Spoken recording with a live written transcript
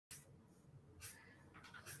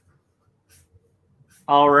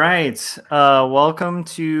All right. Welcome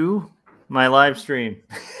to my live stream.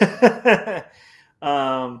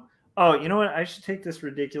 Oh, you know what? I should take this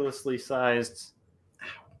ridiculously sized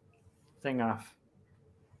thing off.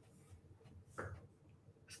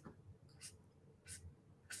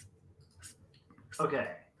 Okay.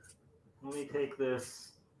 Let me take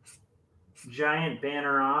this giant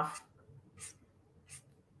banner off.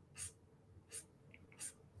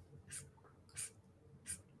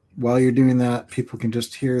 While you're doing that, people can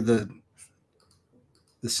just hear the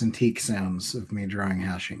Cintiq sounds of me drawing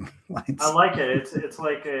hashing lines. I like it. It's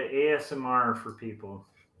like a ASMR for people.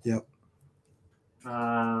 Yep.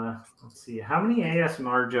 Let's see. How many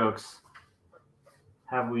ASMR jokes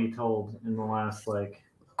have we told in the last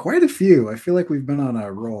Quite a few. I feel like we've been on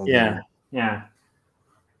a roll. Yeah. Yeah.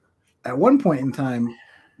 At one point in time,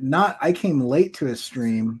 I came late to a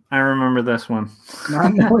stream. I remember this one.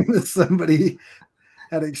 Not knowing that somebody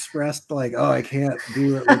had expressed oh, I can't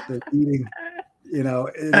do it with the eating. It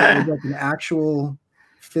was like an actual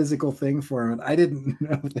physical thing for him. And I didn't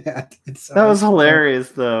know that. That was hilarious,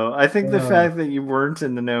 though. I think the fact that you weren't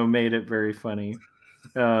in the know made it very funny.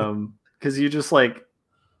 Because you just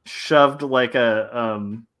shoved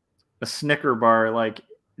a Snicker bar,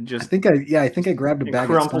 just. I think I grabbed a bag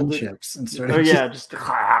of Sun Chips and started. Oh yeah, just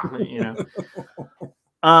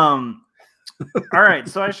All right,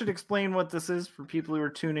 so I should explain what this is for people who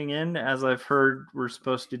are tuning in, as I've heard we're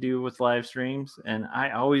supposed to do with live streams, and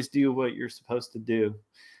I always do what you're supposed to do.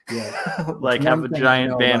 Yeah, have a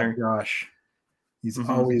giant banner. Josh, he's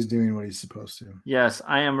always doing what he's supposed to. Yes,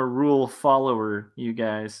 I am a rule follower, you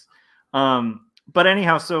guys. But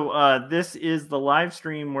anyhow, so this is the live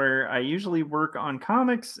stream where I usually work on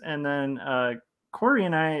comics, and then Corey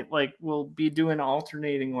and I will be doing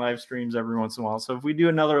alternating live streams every once in a while. So if we do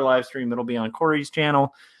another live stream, it'll be on Corey's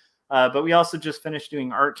channel. But we also just finished doing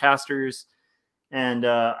Artcasters, and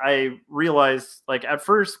I realized at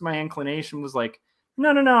first my inclination was no,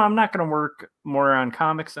 I'm not going to work more on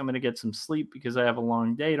comics. I'm going to get some sleep because I have a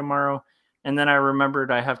long day tomorrow. And then I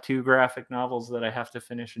remembered I have 2 graphic novels that I have to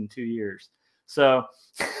finish in 2 years. So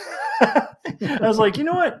I was like, you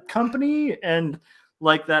know what, company and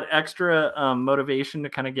that extra motivation to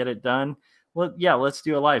kind of get it done. Well, yeah, let's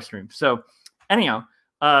do a live stream. So anyhow,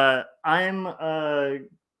 I'm a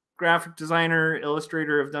graphic designer,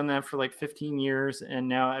 illustrator. I've done that for 15 years. And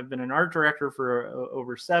now I've been an art director for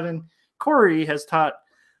over 7. Corey has taught,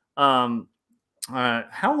 how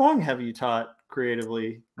long have you taught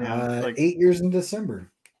creatively now? 8 years in December.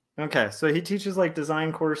 Okay, so he teaches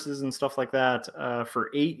design courses and stuff like that for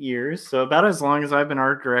 8 years. So about as long as I've been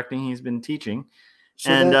art directing, he's been teaching.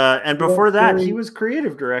 So and before that, he was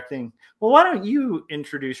creative directing. Well, why don't you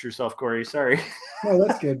introduce yourself, Corey? Sorry. No,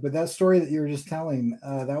 that's good. But that story that you were just telling,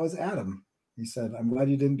 that was Adam. He said, "I'm glad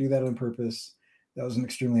you didn't do that on purpose. That was an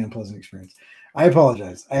extremely unpleasant experience. I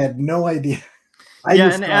apologize. I had no idea."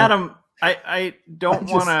 Adam, I don't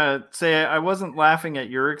want to say I wasn't laughing at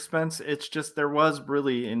your expense. It's just there was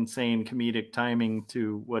really insane comedic timing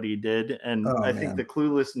to what he did. And I think the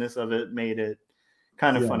cluelessness of it made it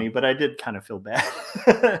kind of funny, but I did kind of feel bad.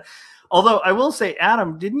 Although I will say,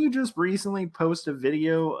 Adam, didn't you just recently post a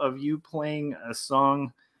video of you playing a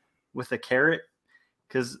song with a carrot?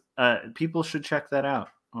 Because people should check that out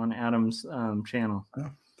on Adam's channel. Oh,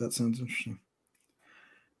 that sounds interesting.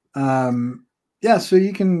 Yeah, so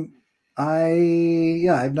you can.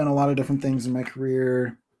 I've done a lot of different things in my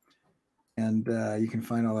career, and you can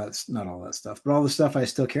find all that, not all that stuff, but all the stuff I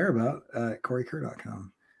still care about at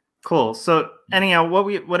CoreyKerr.com. Cool. So anyhow,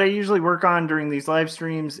 what I usually work on during these live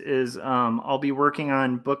streams is I'll be working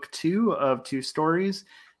on book 2 of 2 stories,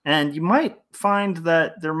 and you might find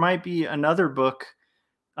that there might be another book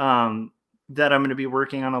that I'm going to be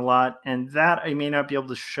working on a lot, and that I may not be able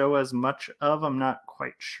to show as much of. I'm not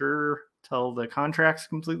quite sure till the contract's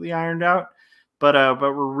completely ironed out, but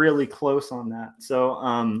we're really close on that.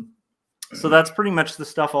 So so that's pretty much the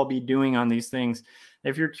stuff I'll be doing on these things.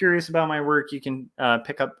 If you're curious about my work, you can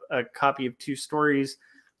pick up a copy of 2 stories,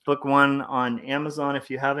 book 1 on Amazon if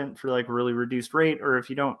you haven't, for a really reduced rate, or if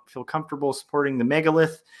you don't feel comfortable supporting the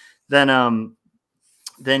megalith, then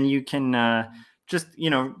you can just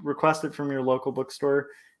request it from your local bookstore.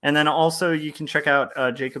 And then also you can check out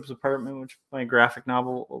Jacob's Apartment, which is my graphic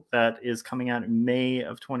novel that is coming out in May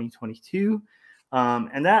of 2022.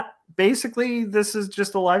 And that basically, this is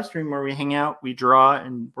just a live stream where we hang out, we draw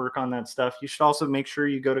and work on that stuff. You should also make sure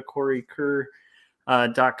you go to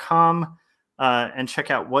CoreyKerr.com and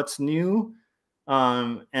check out what's new.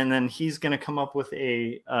 And then he's going to come up with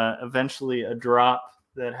eventually a drop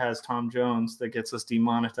that has Tom Jones that gets us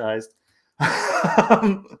demonetized.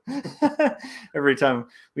 Every time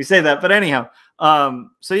we say that. But anyhow,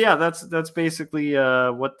 So yeah, that's basically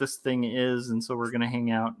what this thing is, and so we're gonna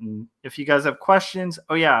hang out. And if you guys have questions,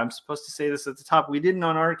 oh yeah, I'm supposed to say this at the top. We didn't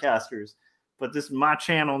on Artcasters, but this is my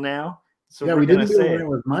channel now, so Yeah, we're we gonna didn't do say it when it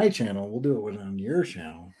was my channel. We'll do it on your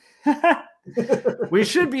channel. We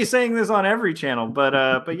should be saying this on every channel,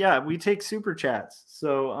 but yeah, we take super chats.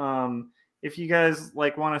 So if you guys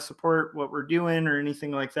like want to support what we're doing or anything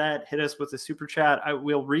like that, hit us with a super chat. I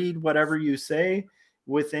will read whatever you say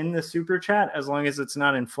within the super chat, as long as it's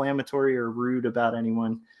not inflammatory or rude about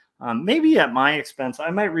anyone. Maybe at my expense, I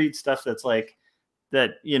might read stuff that's like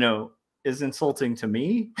that, you know, is insulting to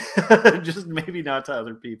me, just maybe not to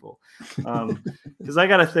other people, because I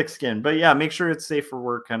got a thick skin. But yeah, make sure it's safe for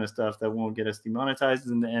work kind of stuff that won't get us demonetized.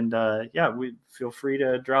 And yeah, we feel free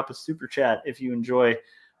to drop a super chat if you enjoy.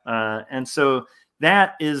 And so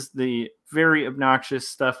that is the very obnoxious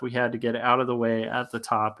stuff we had to get out of the way at the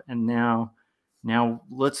top. And now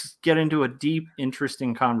let's get into a deep,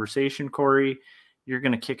 interesting conversation. Corey, you're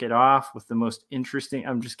going to kick it off with the most interesting.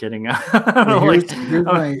 I'm just kidding.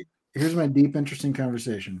 Here's my deep, interesting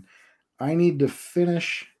conversation. I need to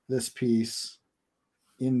finish this piece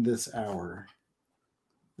in this hour.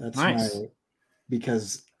 That's nice.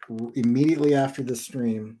 Because immediately after this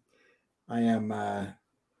stream, I am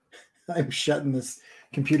I'm shutting this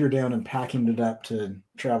computer down and packing it up to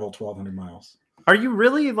travel 1,200 miles. Are you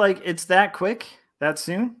really, like, it's that quick, that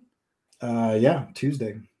soon? Yeah,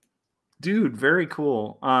 Tuesday. Dude, very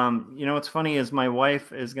cool. You know what's funny is my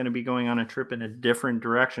wife is going to be going on a trip in a different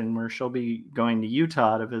direction where she'll be going to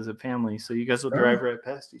Utah to visit family. So you guys will drive right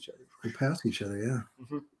past each other. We'll pass each other, yeah.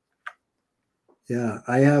 Mm-hmm. Yeah,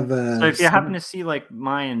 I have. So if you happen to see like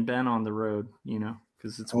Mai and Ben on the road, you know,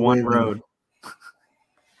 because it's one road.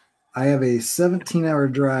 I have a 17-hour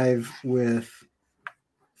drive with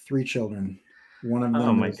 3 children. One of them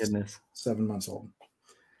oh my is goodness, 7 months old.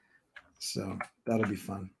 So that'll be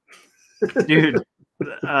fun. Dude,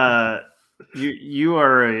 you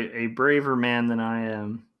are a braver man than I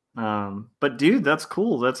am. But dude, that's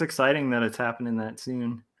cool. That's exciting that it's happening that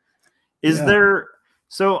soon. Is there?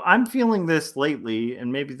 So I'm feeling this lately,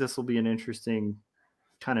 and maybe this will be an interesting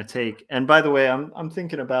kind of take. And by the way, I'm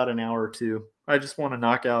thinking about an hour or two. I just want to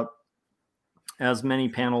knock out as many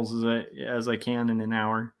panels as I can in an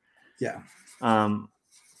hour. Yeah.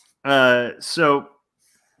 So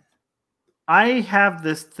I have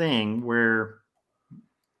this thing where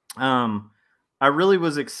I really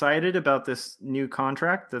was excited about this new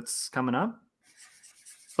contract that's coming up,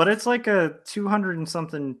 but it's like a 200 and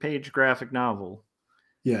something page graphic novel.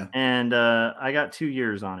 Yeah. And I got 2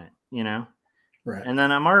 years on it, you know? Right. And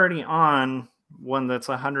then I'm already on one that's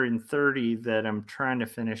 130 that I'm trying to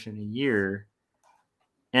finish in a year.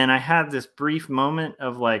 And I had this brief moment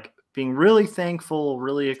of like being really thankful,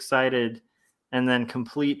 really excited, and then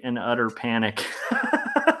complete and utter panic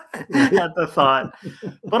at the thought.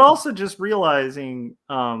 But also just realizing,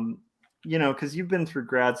 you know, because you've been through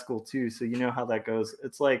grad school too, so you know how that goes.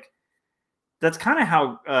 It's like, that's kind of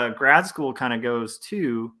how grad school kind of goes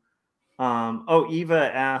too.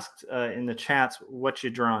 Eva asked in the chats, what you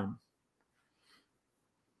drawing?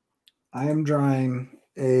 I am drawing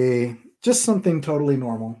just something totally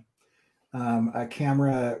normal. A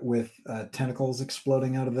camera with tentacles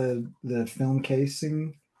exploding out of the film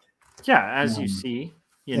casing. Yeah, as you see,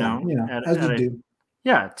 you know, as you do.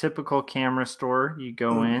 Yeah, typical camera store. You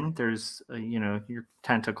go in, there's you know, your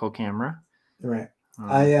tentacle camera. Right.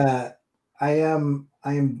 I am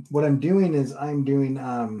what I'm doing is I'm doing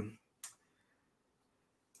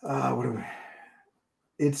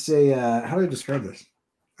it's a how do I describe this?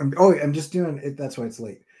 I'm just doing it. That's why it's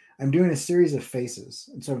late. I'm doing a series of faces,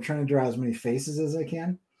 and so I'm trying to draw as many faces as I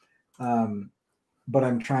can. But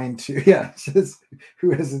I'm trying to, just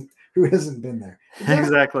who hasn't been there?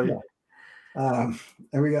 Exactly. Yeah.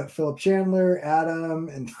 And we got Philip Chandler, Adam,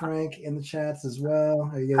 and Frank in the chats as well.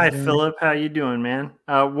 How you guys doing? Philip. How you doing, man?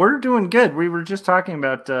 We're doing good. We were just talking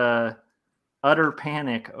about utter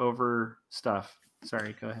panic over stuff.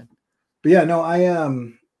 Sorry, go ahead. But yeah, no,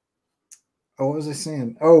 what was I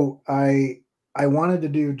saying? I wanted to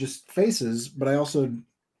do just faces, but I also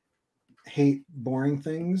hate boring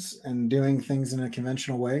things and doing things in a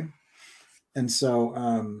conventional way. And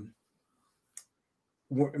so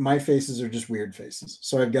my faces are just weird faces.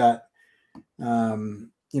 So I've got, you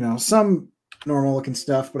know, some normal looking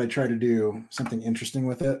stuff, but I try to do something interesting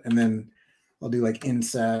with it. And then I'll do like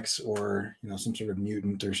insects or, you know, some sort of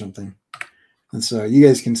mutant or something. And so you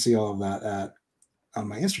guys can see all of that on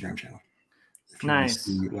my Instagram channel. If you nice.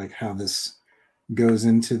 want to see like how this goes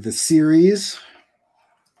into the series.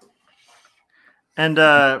 And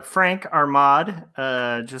Frank, our mod,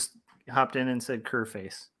 just hopped in and said Kerr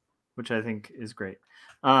face. which I think is great.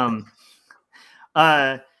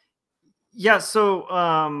 Yeah,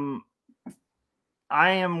 so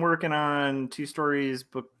I am working on 2 stories,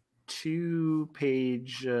 book 2,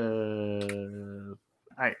 page.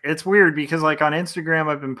 It's weird because like on Instagram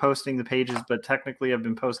I've been posting the pages, but technically I've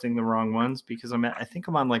been posting the wrong ones because I think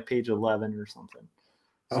I'm on like page 11 or something.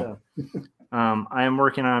 So I am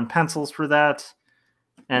working on pencils for that,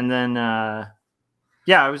 and then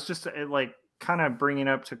yeah, I was just like kind of bringing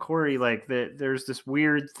up to Corey like that. There's this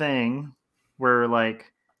weird thing where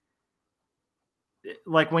like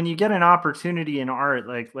when you get an opportunity in art,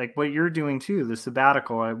 like what you're doing too, the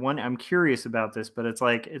sabbatical. I'm curious about this, but it's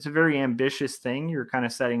like it's a very ambitious thing you're kind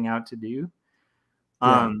of setting out to do.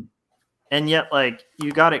 And yet like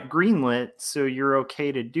you got it greenlit, so you're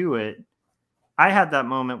okay to do it. I had that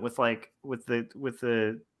moment with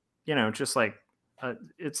the you know, just like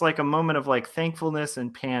it's like a moment of like thankfulness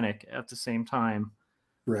and panic at the same time.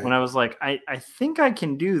 Right. When I was like, I think I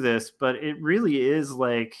can do this, but it really is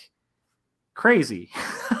like crazy.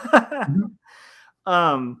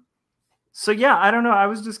 So yeah, I don't know. I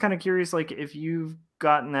was just kind of curious, like if you've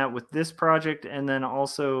gotten that with this project, and then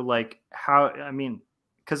also like how, I mean,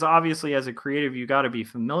 because obviously as a creative, you got to be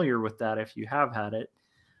familiar with that if you have had it.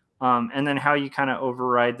 And then how you kind of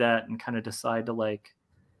override that and kind of decide to like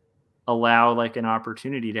allow like an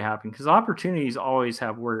opportunity to happen, because opportunities always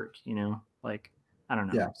have work, you know, like I don't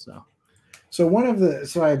know. Yeah.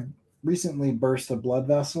 So I recently burst a blood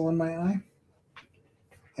vessel in my eye,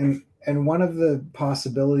 and one of the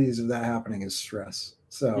possibilities of that happening is stress.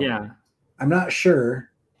 So yeah, I'm not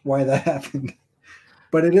sure why that happened,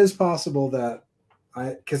 but it is possible that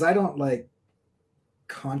because I don't like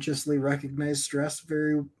consciously recognize stress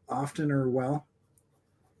very often or well,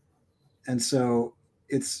 and so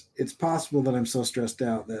it's possible that I'm so stressed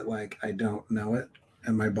out that like I don't know it,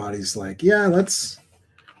 and my body's like, yeah, let's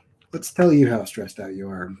tell you how stressed out you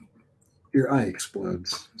are. Your eye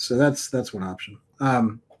explodes. So that's one option.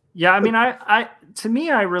 yeah. I mean, I to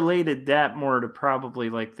me, I related that more to probably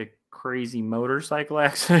like the crazy motorcycle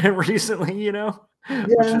accident recently, you know.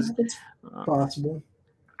 Yeah, it's possible.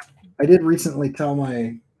 I did recently tell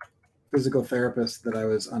my physical therapist that I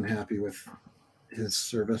was unhappy with his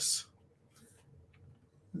service.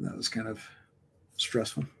 And that was kind of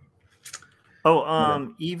stressful.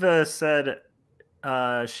 Eva said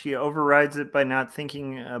she overrides it by not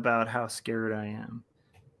thinking about how scared I am.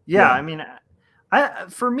 Yeah. I mean,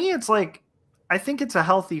 for me, it's like, I think it's a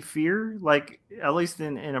healthy fear, like at least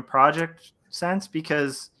in a project sense,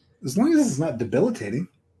 because as long as it's not debilitating.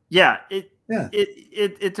 Yeah.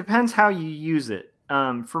 It depends how you use it.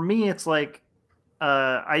 For me, it's like,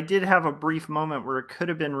 I did have a brief moment where it could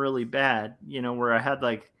have been really bad, you know, where I had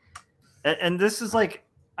like, and this is like,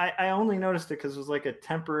 I only noticed it because it was like a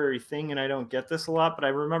temporary thing, and I don't get this a lot, but I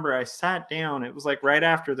remember I sat down. It was like right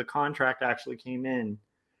after the contract actually came in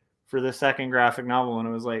for the second graphic novel, and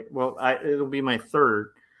it was like, well, it'll be my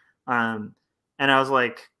third. And I was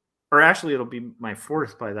like, or actually it'll be my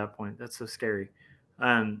fourth by that point. That's so scary.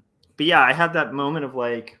 But yeah, I had that moment of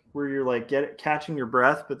like, where you're like catching your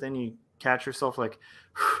breath, but then you catch yourself like,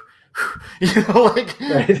 you know, like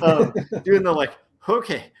doing the like,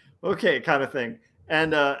 okay kind of thing.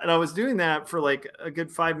 And I was doing that for like a good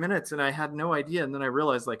 5 minutes, and I had no idea. And then I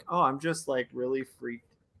realized like, oh, I'm just like really freaked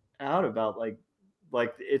out about like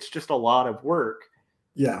it's just a lot of work.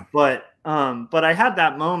 Yeah. But I had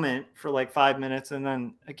that moment for like 5 minutes, and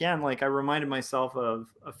then again, like I reminded myself of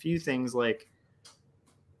a few things. Like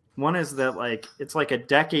one is that like it's like a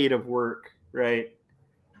decade of work, right?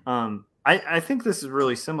 I think this is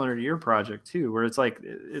really similar to your project too, where it's like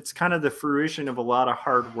it's kind of the fruition of a lot of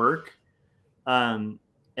hard work, and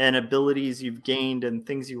abilities you've gained and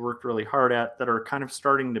things you worked really hard at that are kind of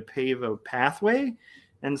starting to pave a pathway.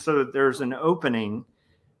 And so there's an opening.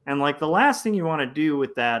 And like the last thing you want to do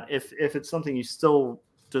with that, if it's something you still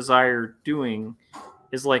desire doing,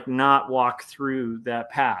 is like not walk through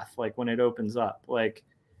that path, like when it opens up, like,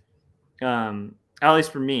 at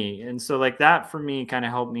least for me. And so like that for me kind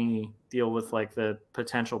of helped me deal with like the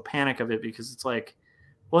potential panic of it, because it's like,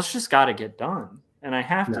 well, it's just got to get done. And I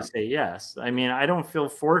have to say yes. I mean, I don't feel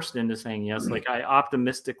forced into saying yes. Like I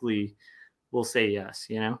optimistically will say yes,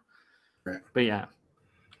 you know? Right. But yeah.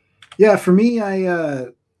 Yeah, for me,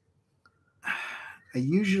 it's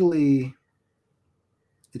usually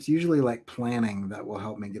like planning that will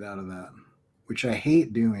help me get out of that, which I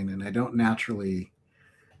hate doing, and I don't naturally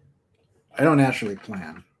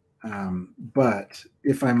plan. But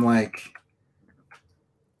if I'm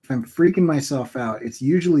freaking myself out, it's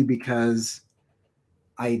usually because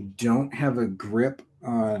I don't have a grip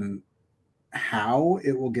on how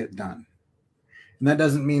it will get done. And that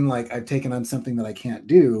doesn't mean like I've taken on something that I can't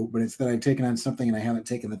do, but it's that I've taken on something and I haven't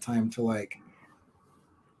taken the time to like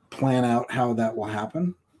plan out how that will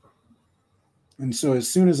happen. And so as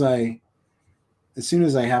soon as I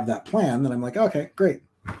have that plan, then I'm like, okay, great.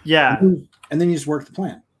 Yeah. And then you just work the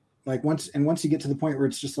plan. Like once you get to the point where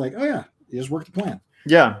it's just like, oh yeah, you just work the plan.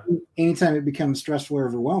 Yeah. Anytime it becomes stressful or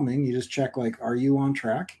overwhelming, you just check like, are you on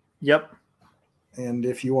track? Yep. And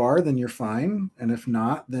if you are, then you're fine. And if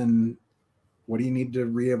not, then what do you need to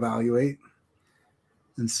reevaluate?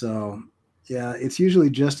 And so, yeah, it's usually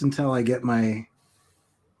just until I get my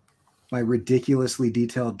ridiculously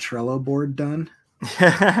detailed Trello board done.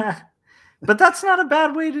 But that's not a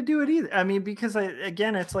bad way to do it either. I mean, because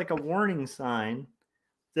again, it's like a warning sign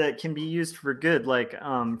that can be used for good. Like,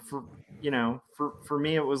 for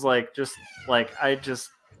me, it was like just like I just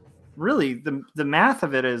really the math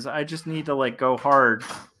of it is I just need to like go hard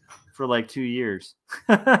for like 2 years.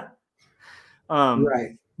 Right.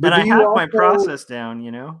 But and I have my process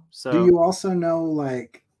down, So do you also know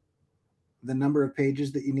like the number of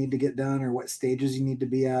pages that you need to get done or what stages you need to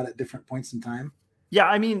be at different points in time? Yeah,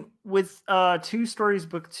 I mean, with 2 Stories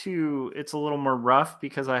book 2, it's a little more rough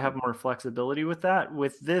because I have more flexibility with that.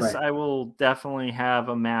 With this, right. I will definitely have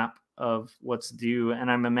a map of what's due, and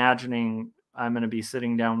I'm imagining I'm going to be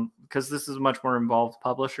sitting down because this is a much more involved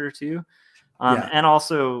publisher too. And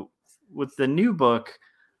also with the new book,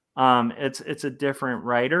 it's a different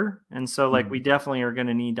writer, and so like we definitely are going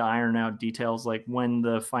to need to iron out details like when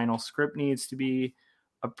the final script needs to be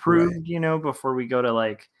approved, right. Before we go to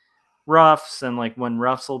like roughs and like when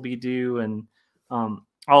roughs will be due and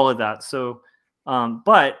all of that. So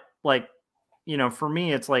but like for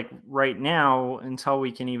me it's like right now until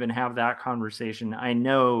we can even have that conversation, I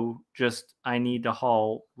know just I need to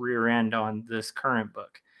haul rear end on this current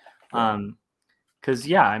book. Because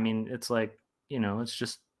yeah, I mean it's like it's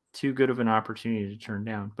just too good of an opportunity to turn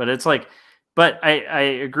down. But it's like, but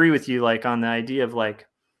I agree with you like on the idea of like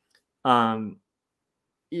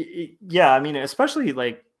yeah, I mean especially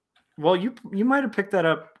like, well, you might have picked that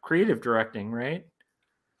up creative directing, right?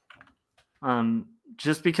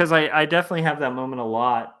 Just because I definitely have that moment a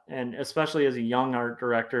lot, and especially as a young art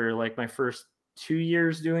director, like my first 2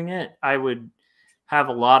 years doing it, I would have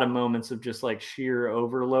a lot of moments of just like sheer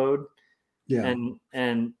overload. Yeah. And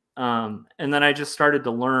then I just started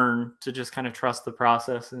to learn to just kind of trust the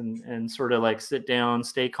process and sort of like sit down,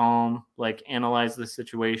 stay calm, like analyze the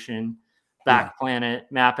situation, back plan it,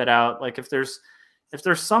 map it out. Like if there's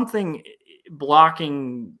something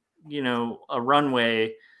blocking, a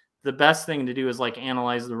runway, the best thing to do is like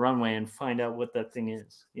analyze the runway and find out what that thing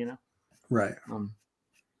is, Right.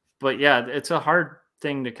 But yeah, it's a hard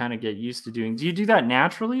thing to kind of get used to doing. Do you do that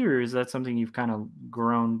naturally, or is that something you've kind of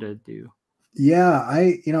grown to do? Yeah,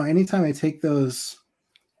 anytime I take those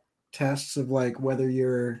tests of like whether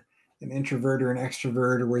you're an introvert or an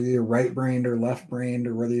extrovert, or whether you're right-brained or left-brained,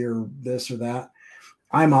 or whether you're this or that,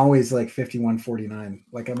 I'm always like 51-49.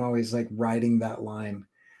 Like I'm always like riding that line.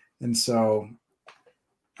 And so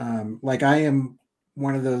like I am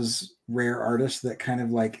one of those rare artists that kind of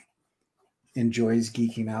like enjoys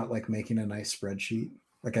geeking out, like making a nice spreadsheet.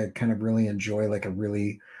 Like I kind of really enjoy like a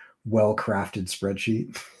really well-crafted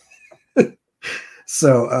spreadsheet.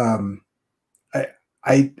 So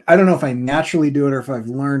I don't know if I naturally do it or if I've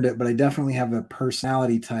learned it, but I definitely have a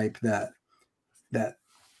personality type that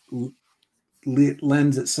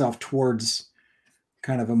lends itself towards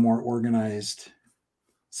kind of a more organized,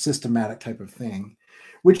 systematic type of thing,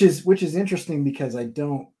 which is interesting because I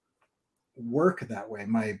don't work that way.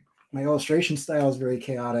 My illustration style is very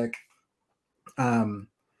chaotic. And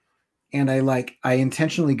I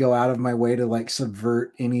intentionally go out of my way to like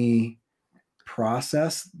subvert any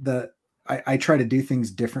process that I try to do things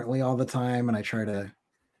differently all the time. And I try to,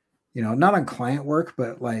 not on client work,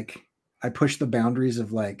 but like I push the boundaries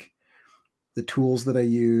of like the tools that I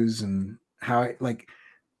use and how I like,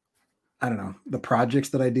 I don't know, the projects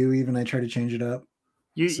that I do, even I try to change it up.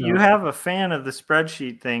 You have a fan of the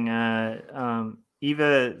spreadsheet thing.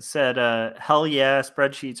 Eva said, hell yeah,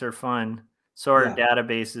 spreadsheets are fun. So are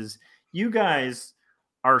databases. You guys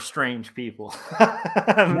are strange people.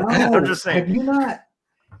 No, I'm just saying.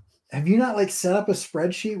 Have you not like set up a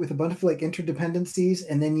spreadsheet with a bunch of like interdependencies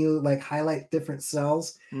and then you like highlight different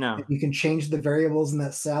cells? No. And you can change the variables in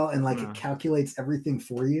that cell and like it calculates everything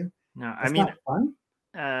for you? No, That's not fun?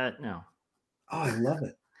 No. Oh, I love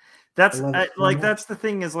it. That's that's the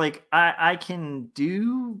thing is like I can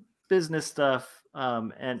do business stuff,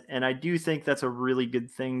 and I do think that's a really good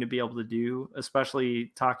thing to be able to do,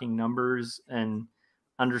 especially talking numbers and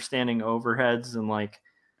understanding overheads and like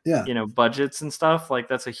Yeah. budgets and stuff. Like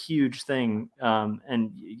that's a huge thing.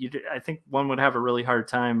 And I think one would have a really hard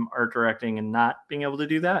time art directing and not being able to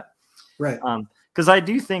do that. Right. Because I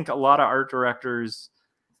do think a lot of art directors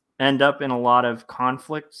end up in a lot of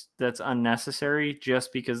conflict that's unnecessary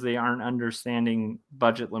just because they aren't understanding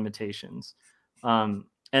budget limitations. And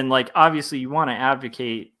like, obviously you want to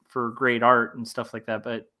advocate for great art and stuff like that.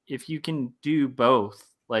 But if you can do both,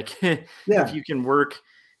 like if you can work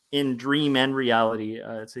in dream and reality,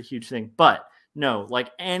 it's a huge thing. But no,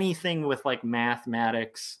 like anything with like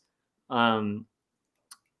mathematics,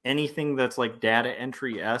 anything that's like data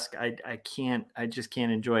entry-esque, I just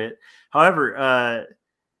can't enjoy it. However,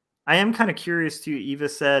 I am kind of curious too. Eva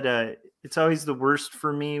said it's always the worst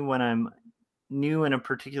for me when I'm new in a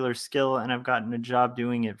particular skill and I've gotten a job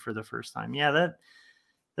doing it for the first time. Yeah,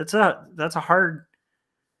 that's a hard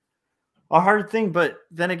thing. But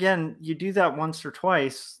then again, you do that once or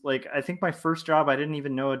twice. Like I think my first job, I didn't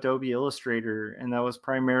even know Adobe Illustrator, and that was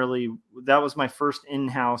my first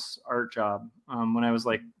in-house art job when I was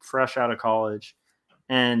like fresh out of college.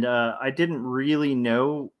 And I didn't really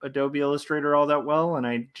know Adobe Illustrator all that well, and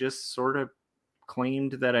I just sort of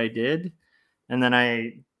claimed that I did, and then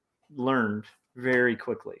I learned very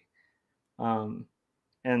quickly. And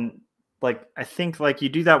like I think like you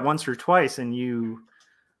do that once or twice, and you,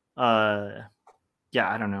 I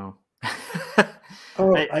don't know.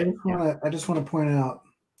 I just want to point out,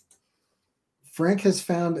 Frank has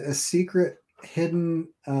found a secret hidden.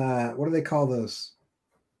 What do they call those?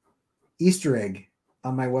 Easter egg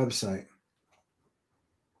on my website.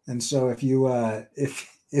 And so if you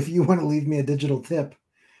if you want to leave me a digital tip,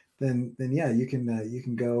 then yeah, you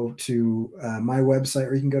can go to my website,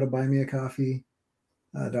 or you can go to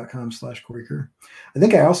buymeacoffee.com/Corey Kerr. I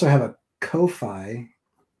think I also have a Ko-Fi. I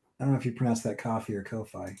don't know if you pronounce that coffee or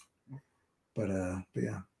Ko-Fi, but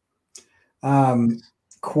yeah.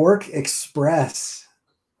 Quark Express.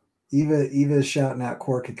 Eva is shouting out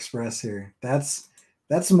Quark Express here. That's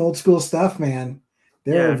some old school stuff, man.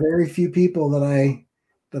 There are very few people that I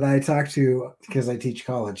talk to, because I teach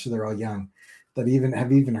college, so they're all young, that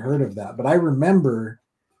have even heard of that. But I remember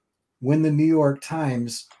when the New York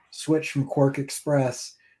Times switched from Quark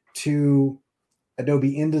Express to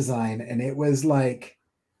Adobe InDesign, and it was like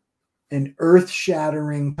an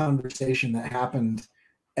earth-shattering conversation that happened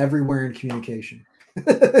everywhere in communication.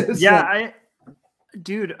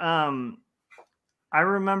 I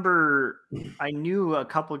remember I knew a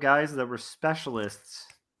couple of guys that were specialists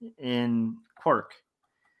in Quark,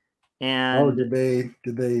 and did they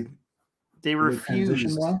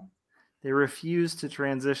refused. They refused to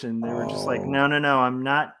transition. They were just like, no, I'm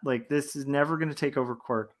not, like, this is never going to take over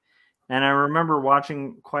Quark. And I remember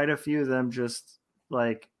watching quite a few of them just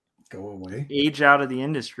like go away, age out of the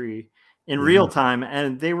industry in real time.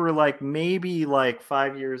 And they were like maybe like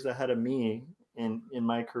 5 years ahead of me in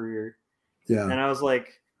my career. Yeah. And I was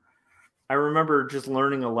like, I remember just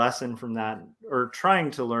learning a lesson from that, or trying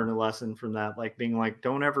to learn a lesson from that, like being like,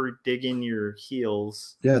 don't ever dig in your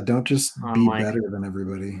heels. Yeah, don't just be better than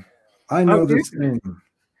everybody. I know this thing.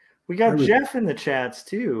 We got Jeff in the chats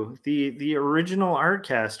too, the original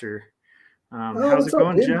Artcaster. How's it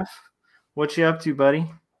going, Jeff? What you up to,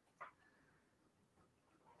 buddy?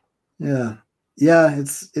 Yeah.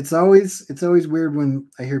 It's always weird when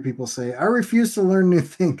I hear people say, I refuse to learn new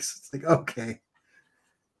things. It's like, okay,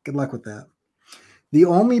 good luck with that. The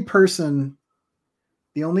only person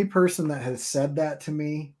that has said that to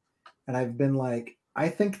me, and I've been like, I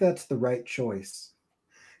think that's the right choice,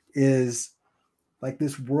 is like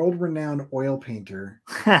this world-renowned oil painter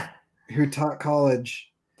who taught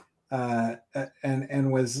college,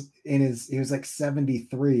 and was he was like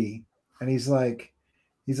 73, and he's like,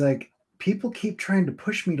 people keep trying to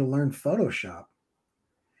push me to learn Photoshop.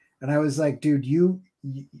 And I was like, dude,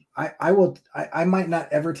 I might not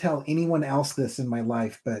ever tell anyone else this in my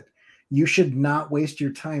life, but you should not waste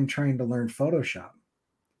your time trying to learn Photoshop.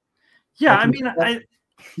 Yeah, like, I mean,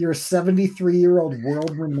 you're a 73-year-old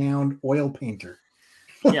world-renowned oil painter.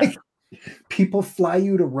 Like, people fly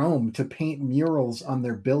you to Rome to paint murals on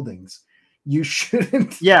their buildings. You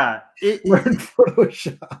shouldn't learn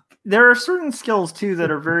Photoshop. There are certain skills too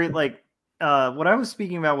that are very like, what I was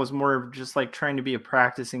speaking about was more of just like trying to be a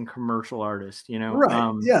practicing commercial artist, you know?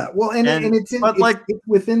 Right. Yeah. Well, and it's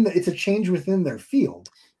a change within their field.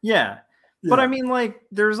 Yeah. But I mean, like,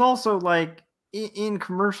 there's also like in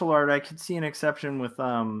commercial art, I could see an exception with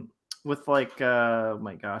like, oh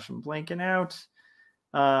my gosh, I'm blanking out.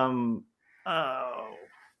 Oh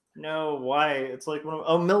no, why? It's like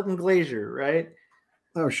Milton Glaser, right?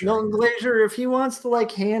 Oh, sure. Milton Glaser, if he wants to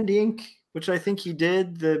like hand ink, which I think he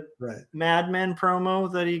did, the Mad Men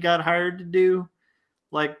promo that he got hired to do,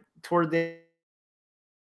 like toward the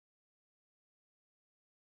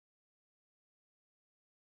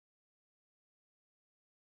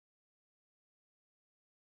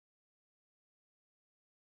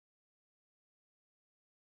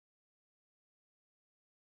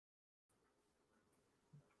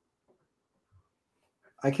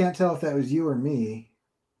I can't tell if that was you or me.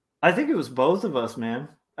 I think it was both of us, man.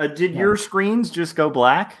 Did your screens just go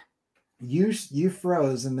black? You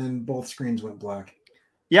froze, and then both screens went black.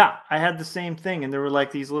 Yeah, I had the same thing, and there were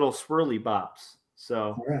like these little swirly bops.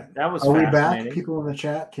 So that was fascinating. Are we back? People in the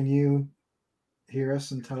chat, can you hear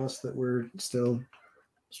us and tell us that we're still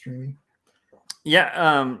streaming?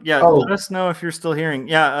 Yeah, let us know if you're still hearing.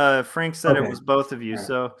 Yeah, Frank said it was both of you. Right.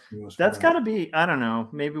 So that's got to be, I don't know,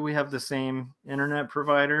 maybe we have the same internet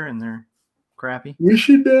provider and they're crappy. We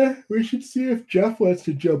should see if Jeff wants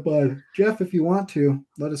to jump on. Jeff, if you want to,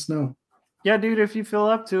 let us know. Yeah, dude, if you feel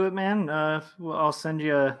up to it, man, I'll send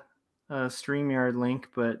you a StreamYard link,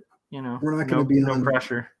 but you know, we're not going to be no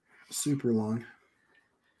pressure. Super long.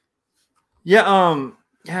 Yeah,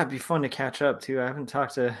 it'd be fun to catch up too. I haven't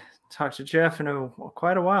talked to Jeff in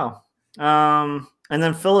quite a while. And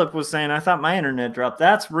then Philip was saying, I thought my internet dropped.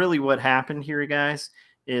 That's really what happened here, guys,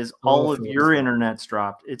 is all of your internet's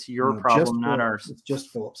dropped. It's your problem, not ours. It's just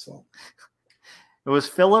Philip's fault. It was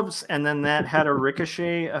Philip's, and then that had a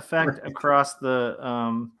ricochet effect across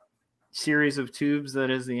the series of tubes that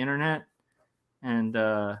is the internet. And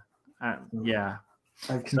yeah.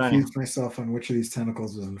 I've confused myself on which of these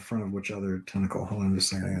tentacles is in front of which other tentacle. Hold on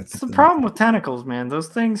just a second. It's the problem with tentacles, man. Those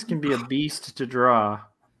things can be a beast to draw.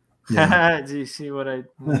 Yeah. Do you see what I...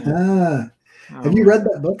 Have you read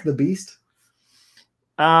that book, The Beast?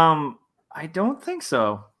 I don't think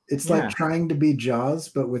so. It's like trying to be Jaws,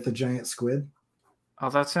 but with a giant squid. Oh,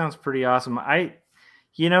 that sounds pretty awesome.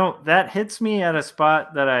 That hits me at a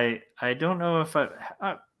spot that I don't know if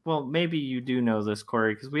well, maybe you do know this,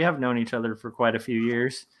 Corey, because we have known each other for quite a few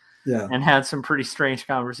years. Yeah. And had some pretty strange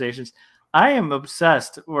conversations. I am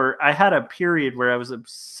obsessed, or I had a period where I was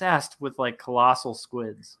obsessed with like colossal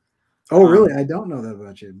squids. Oh, really? I don't know that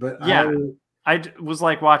about you, but yeah, I was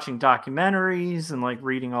like watching documentaries and like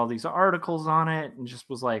reading all these articles on it and just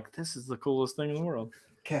was like, this is the coolest thing in the world.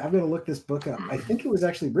 Okay, I'm going to look this book up. I think it was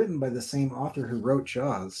actually written by the same author who wrote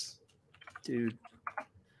Jaws. Dude.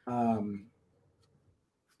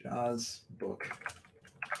 Jaws book.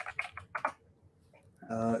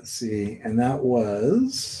 Let's see. And that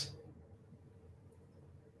was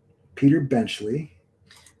Peter Benchley.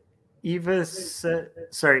 Eva said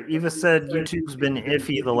YouTube's been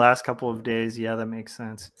iffy the last couple of days. Yeah, that makes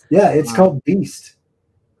sense. Yeah, it's called Beast.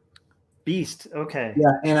 Beast. Okay.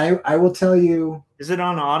 Yeah, and I will tell you. Is it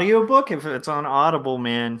on audiobook? If it's on Audible,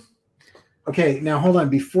 man. Okay, now hold on.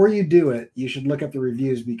 Before you do it, you should look up the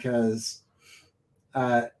reviews because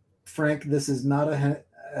Frank, this is not a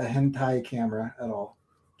hentai camera at all.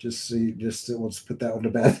 We'll just put that one to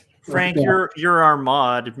bed. Frank, you're our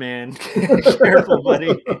mod, man. Careful,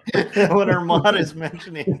 buddy. What our mod is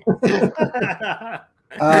mentioning.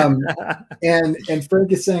 And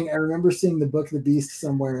Frank is saying, I remember seeing the book The Beast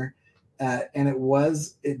somewhere, and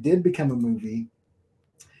it did become a movie.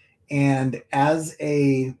 And as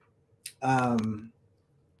I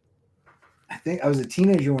think I was a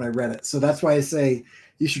teenager when I read it. So that's why I say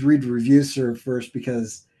you should read the reviews first,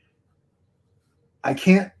 because I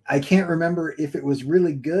can't remember if it was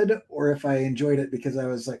really good or if I enjoyed it because I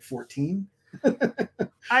was like 14.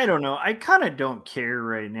 I don't know. I kind of don't care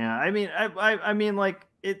right now. I mean, I mean, like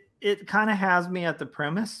it kind of has me at the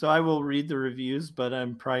premise, so I will read the reviews, but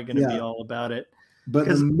I'm probably going to be all about it. But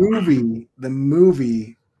the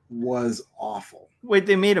movie was awful. Wait,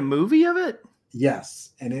 they made a movie of it?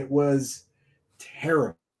 Yes, and it was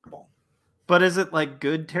terrible. But is it like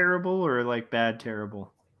good terrible or like bad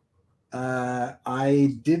terrible?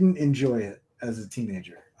 I didn't enjoy it as a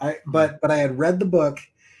teenager. But I had read the book,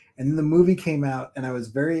 and then the movie came out, and I was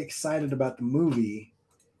very excited about the movie,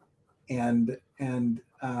 and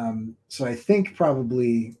so I think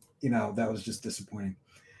probably that was just disappointing.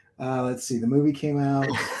 Let's see, the movie came out.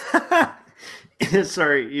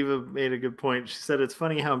 Sorry, Eva made a good point. She said it's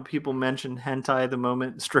funny how people mention hentai the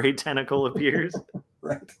moment stray tentacle appears.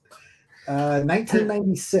 Right.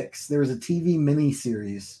 1996, there was a TV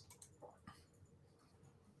miniseries.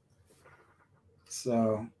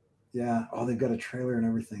 So, yeah. Oh, they've got a trailer and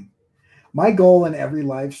everything. My goal in every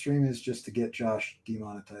live stream is just to get Josh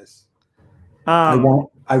demonetized. I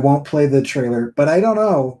won't play the trailer, but I don't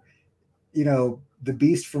know. The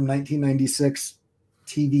Beast from 1996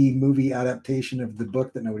 TV movie adaptation of the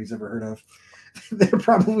book that nobody's ever heard of. They're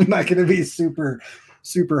probably not going to be super,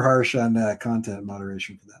 super harsh on content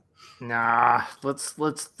moderation for that. Nah,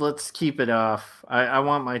 let's keep it off. I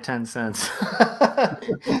want my 10 cents.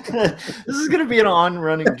 This is gonna be an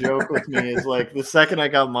on-running joke with me. Is like the second I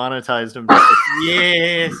got monetized, I'm just like,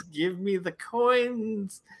 yes, give me the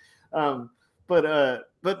coins. But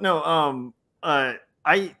no,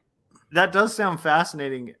 I that does sound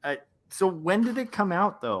fascinating. So when did it come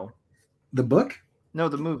out though? The book? No,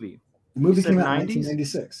 the movie. The movie came out in 90s?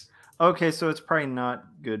 1996. Okay, so it's probably not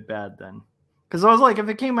good bad then. Because I was like, if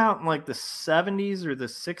it came out in like the 70s or the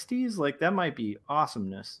 60s, like that might be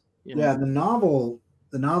awesomeness. You know? Yeah, the novel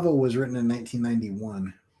was written in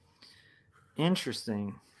 1991.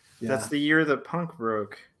 Interesting. Yeah. That's the year that punk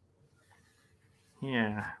broke.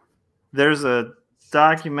 Yeah. There's a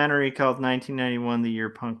documentary called 1991, the year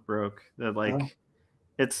punk broke. That like,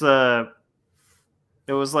 it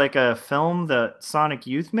was like a film that Sonic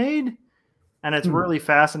Youth made, and it's a really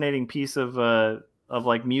fascinating piece of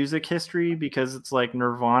like music history because it's like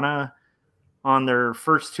Nirvana on their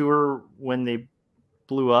first tour when they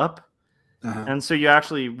blew up. And so you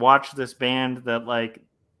actually watch this band that like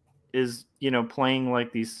is, you know, playing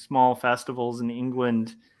like these small festivals in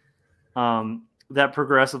England that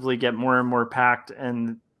progressively get more and more packed.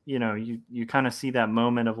 And, you know, you kind of see that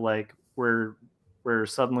moment of like where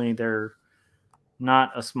suddenly they're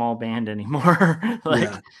not a small band anymore.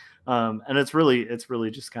 Like, and it's really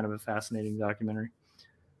just kind of a fascinating documentary.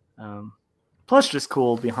 Plus just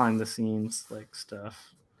cool behind the scenes like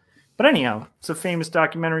stuff. But anyhow, it's a famous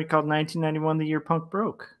documentary called 1991, the year punk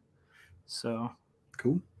broke. So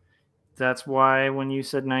cool. That's why when you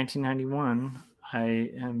said 1991,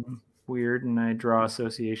 I am weird and I draw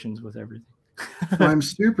associations with everything. Well, I'm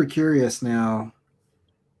super curious now,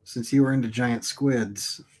 since you were into giant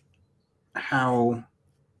squids, how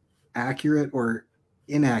accurate or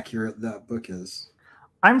inaccurate that book is.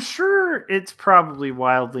 I'm sure it's probably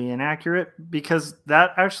wildly inaccurate because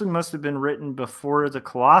that actually must have been written before the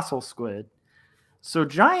Colossal Squid. So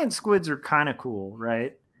giant squids are kind of cool,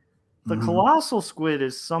 right? The Colossal Squid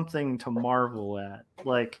is something to marvel at.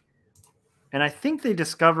 Like, and I think they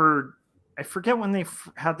discovered, I forget when they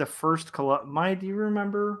had the first Mai, do you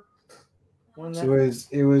remember when that? So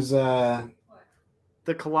it was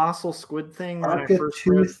the Colossal Squid thing.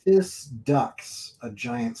 Architeuthis ducks, a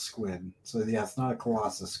giant squid. So yeah, it's not a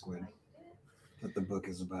Colossus squid that the book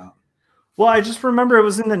is about. Well, I just remember it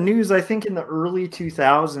was in the news, I think in the early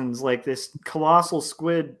 2000s, like this colossal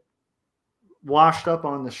squid washed up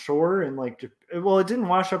on the shore and like, well, it didn't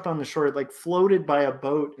wash up on the shore. It like floated by a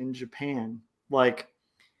boat in Japan. Like,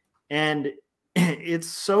 and it's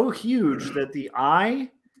so huge that the eye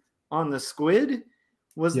on the squid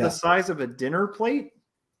was the size of a dinner plate.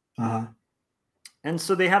 And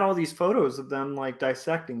so they had all these photos of them like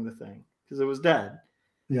dissecting the thing because it was dead.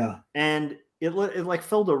 Yeah. And it like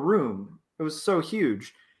filled a room. It was so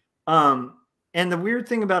huge. And the weird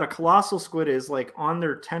thing about a colossal squid is like on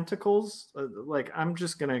their tentacles, like I'm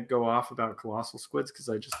just going to go off about colossal squids because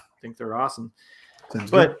I just think they're awesome. Sounds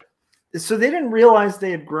but good. So they didn't realize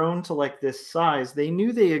they had grown to like this size. They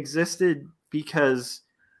knew they existed because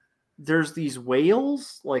there's these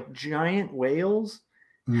whales, like giant whales,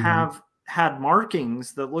 have had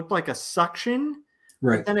markings that looked like a suction.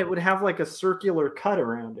 Right. But then it would have like a circular cut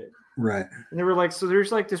around it. Right. And they were like, so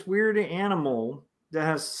there's like this weird animal that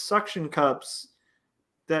has suction cups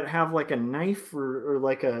that have like a knife or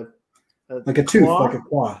like a tooth, like a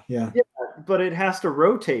claw. Yeah. But it has to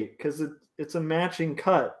rotate because it's a matching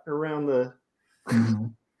cut around the.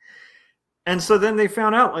 And so then they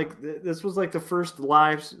found out like this was like the first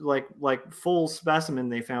live like full specimen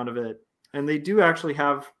they found of it, and they do actually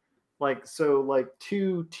have like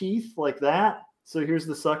two teeth like that. So here's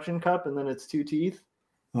the suction cup, and then it's two teeth,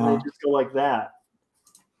 and they just go like that.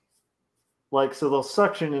 Like, so they'll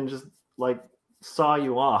suction and just like saw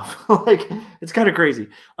you off. Like, it's kind of crazy.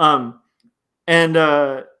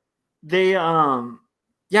 They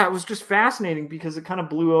it was just fascinating because it kind of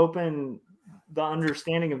blew open the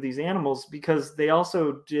understanding of these animals, because they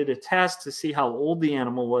also did a test to see how old the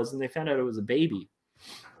animal was, and they found out it was a baby.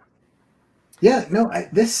 Yeah, no,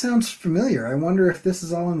 this sounds familiar. I wonder if this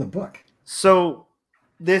is all in the book. So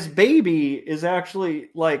this baby is actually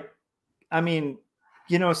like, I mean,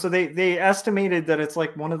 you know, so they estimated that it's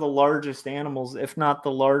like one of the largest animals, if not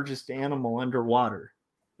the largest animal underwater,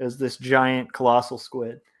 is this giant colossal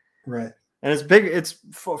squid. Right. And it's big. It's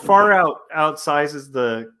far outsizes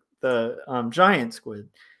the giant squid.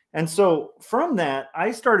 And so from that,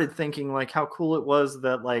 I started thinking like how cool it was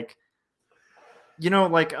that like, you know,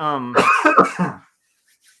 like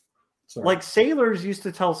like sailors used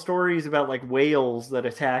to tell stories about like whales that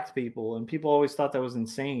attacked people, and people always thought that was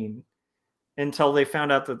insane until they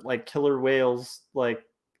found out that like killer whales like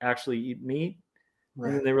actually eat meat. Right.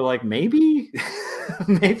 And then they were like, maybe,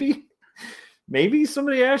 maybe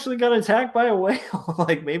somebody actually got attacked by a whale.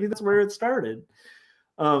 Like maybe that's where it started.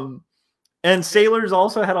 And sailors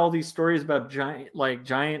also had all these stories about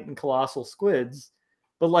giant and colossal squids.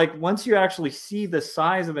 But like once you actually see the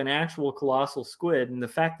size of an actual colossal squid and the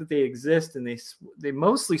fact that they exist and they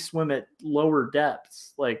mostly swim at lower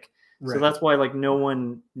depths, like right. So that's why like no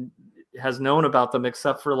one has known about them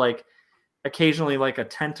except for like occasionally like a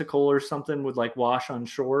tentacle or something would like wash on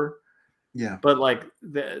shore. Yeah. But like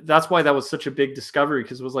that's why that was such a big discovery,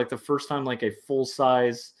 because it was like the first time like a full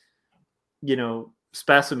size,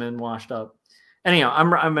 specimen washed up. Anyhow,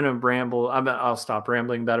 I'm gonna ramble. I'll stop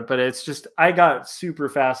rambling about it. But it's just I got super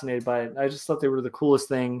fascinated by it. I just thought they were the coolest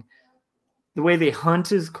thing. The way they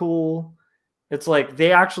hunt is cool. It's like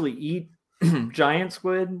they actually eat giant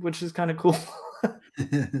squid, which is kind of cool.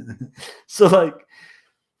 So like,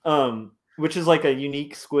 which is like a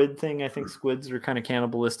unique squid thing. I think squids are kind of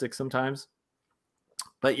cannibalistic sometimes.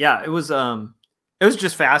 But yeah, it was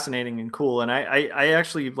just fascinating and cool. And I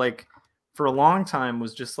actually like for a long time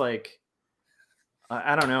was just like,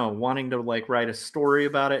 I don't know, wanting to like write a story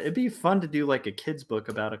about it. It'd be fun to do like a kid's book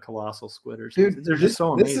about a colossal squid or something. Dude, they're just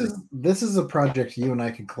so amazing. This is a project you and I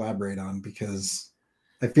could collaborate on, because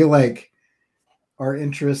I feel like our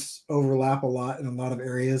interests overlap a lot in a lot of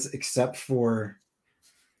areas, except for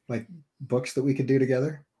like books that we could do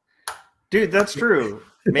together. Dude, that's true.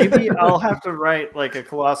 Maybe I'll have to write like a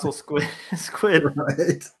colossal squid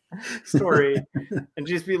right. story and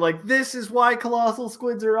just be like, this is why colossal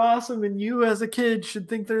squids are awesome, and you as a kid should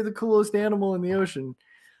think they're the coolest animal in the ocean.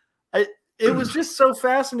 It was just so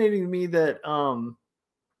fascinating to me that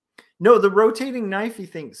no, the rotating knifey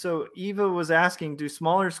thing. So Eva was asking, do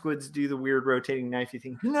smaller squids do the weird rotating knifey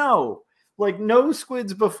thing? No, like no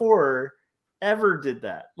squids before ever did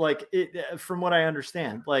that. Like it, from what I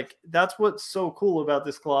understand, like that's what's so cool about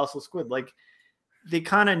this colossal squid. Like they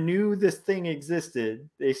kind of knew this thing existed.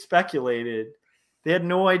 They speculated. They had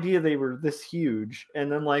no idea they were this huge.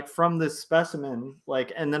 And then like from this specimen,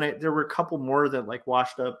 like, and then there were a couple more that like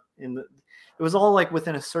washed up in the, it was all like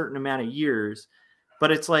within a certain amount of years,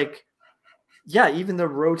 but it's like, yeah, even the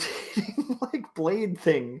rotating like blade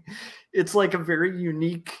thing, it's like a very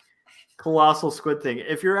unique colossal squid thing.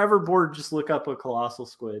 If you're ever bored, just look up a colossal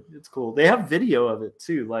squid. It's cool. They have video of it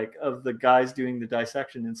too, like of the guys doing the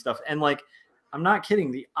dissection and stuff. And like, I'm not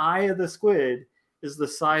kidding. The eye of the squid is the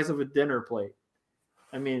size of a dinner plate.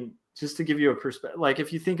 I mean, just to give you a perspective, like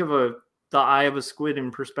if you think of the eye of a squid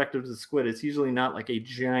in perspective of the squid, it's usually not like a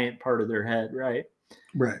giant part of their head, right?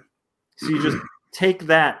 Right. So you just take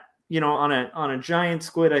that, on a giant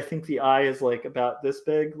squid, I think the eye is like about this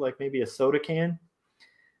big, like maybe a soda can.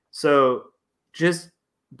 So just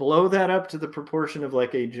blow that up to the proportion of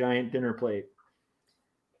like a giant dinner plate,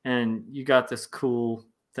 and you got this cool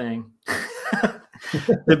thing.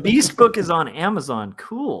 The Beast book is on Amazon.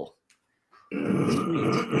 Cool.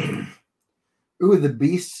 Sweet. Ooh, the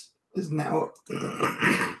Beast is now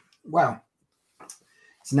wow.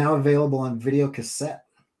 It's now available on video cassette.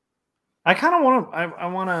 I kind of want to I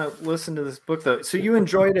want to listen to this book though. So you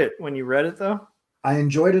enjoyed it when you read it though? I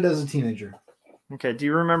enjoyed it as a teenager. Okay. Do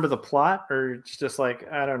you remember the plot, or it's just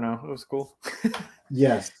like, I don't know, it was cool?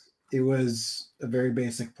 Yes, it was a very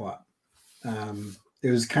basic plot. It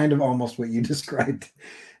was kind of almost what you described,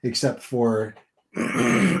 except for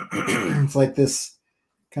it's like this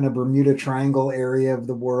kind of Bermuda Triangle area of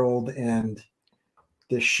the world, and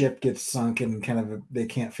the ship gets sunk and kind of they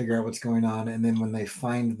can't figure out what's going on. And then when they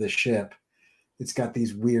find the ship, it's got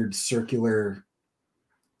these weird circular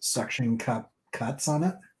suction cuts on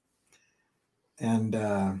it. And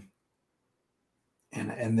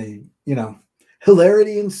they,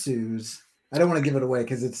 hilarity ensues. I don't want to give it away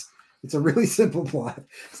because it's a really simple plot.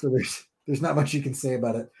 So there's not much you can say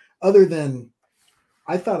about it other than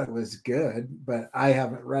I thought it was good, but I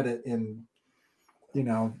haven't read it in,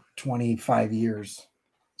 25 years.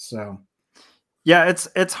 So yeah,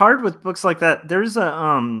 it's hard with books like that. There's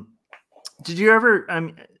a did you ever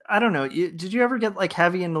I don't know, did you ever get like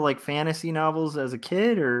heavy into like fantasy novels as a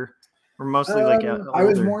kid, or mostly like older? I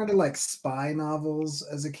was more into like spy novels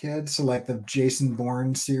as a kid, so like the Jason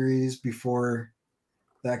Bourne series before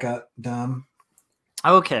that got dumb.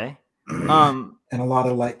 Okay. And a lot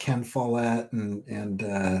of like Ken Follett and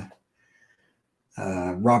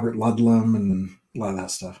Robert Ludlum and a lot of that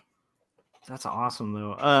stuff. That's awesome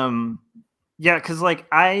though. Yeah, because like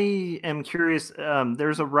I am curious.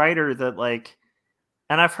 There's a writer that like,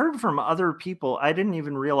 and I've heard from other people, I didn't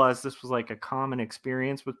even realize this was like a common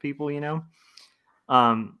experience with people,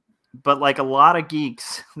 but like a lot of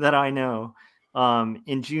geeks that I know,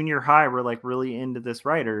 in junior high were like really into this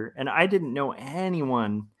writer, and I didn't know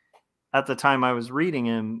anyone at the time I was reading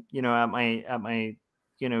him, you know, at my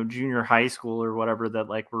you know, junior high school or whatever, that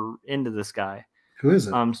like were into this guy. Who is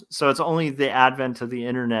it? So it's only the advent of the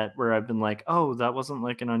internet where I've been like, oh, that wasn't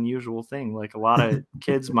like an unusual thing. Like a lot of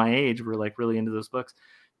kids my age were like really into those books.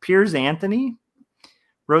 Piers Anthony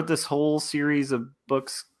wrote this whole series of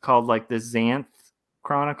books called like the Xanth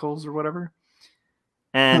Chronicles or whatever.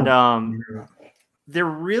 And they're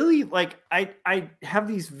really like, I have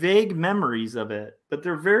these vague memories of it, but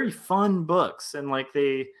they're very fun books, and like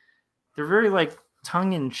they're very like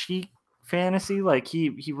tongue-in-cheek fantasy. Like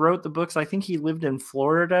he wrote the books, I think he lived in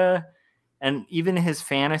Florida, and even his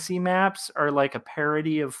fantasy maps are like a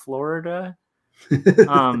parody of Florida.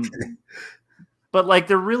 Okay. But like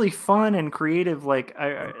they're really fun and creative. Like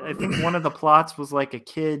I think one of the plots was like a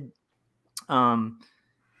kid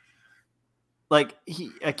like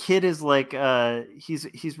a kid is like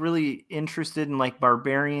he's really interested in like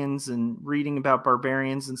barbarians and reading about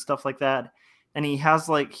barbarians and stuff like that, and he has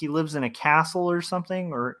like, he lives in a castle or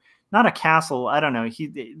something, or not a castle, I don't know,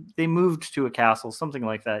 they moved to a castle, something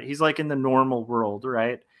like that. He's like in the normal world,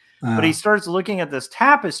 right? But he starts looking at this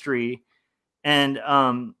tapestry, and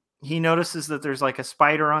he notices that there's like a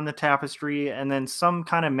spider on the tapestry, and then some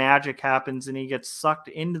kind of magic happens and he gets sucked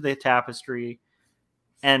into the tapestry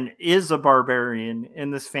and is a barbarian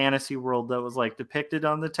in this fantasy world that was like depicted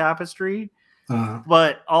on the tapestry.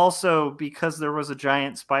 But also, because there was a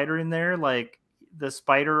giant spider in there, like the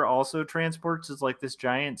spider also transports as like this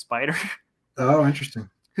giant spider. Oh, interesting.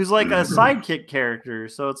 Who's like a sidekick character.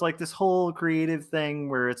 So it's like this whole creative thing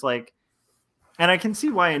where it's like, and I can see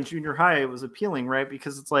why in junior high it was appealing, right?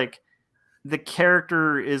 Because it's like the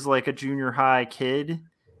character is like a junior high kid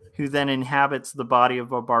who then inhabits the body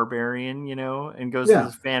of a barbarian, you know, and goes to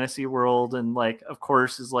this fantasy world, and like, of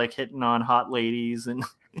course, is like hitting on hot ladies, and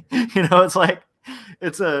you know, it's like,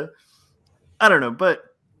 I don't know, but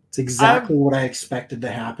it's exactly what I expected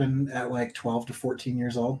to happen at like 12 to 14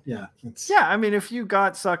 years old. Yeah. Yeah. I mean, if you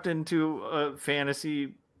got sucked into a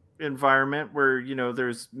fantasy environment where, you know,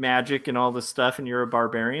 there's magic and all this stuff, and you're a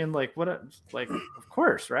barbarian, like like, of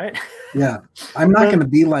course, right? Yeah. I'm not going to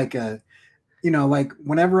be like like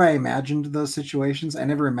whenever I imagined those situations, I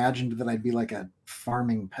never imagined that I'd be like a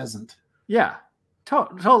farming peasant. Yeah.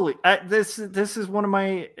 Totally. This is one of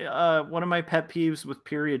my pet peeves with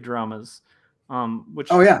period dramas. Which,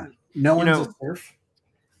 oh yeah, no one's a serf.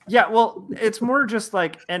 Yeah, well, it's more just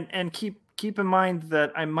like, and keep in mind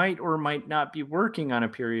that I might or might not be working on a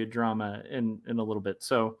period drama in a little bit,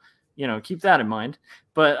 so you know, keep that in mind.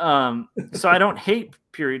 But so I don't hate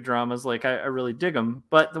period dramas, like I really dig them.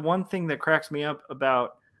 But the one thing that cracks me up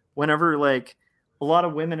about whenever like a lot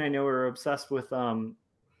of women I know are obsessed with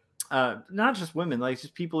not just women, like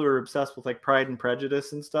just people who are obsessed with like Pride and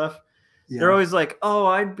Prejudice and stuff. Yeah. They're always like, oh,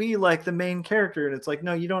 I'd be like the main character. And it's like,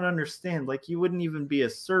 no, you don't understand. Like, you wouldn't even be a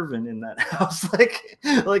servant in that house.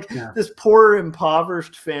 like this poor,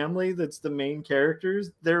 impoverished family that's the main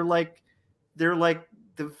characters. They're like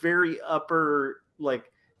the very upper, like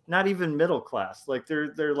not even middle class. Like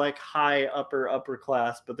they're like high upper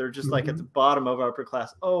class, but they're just like at the bottom of upper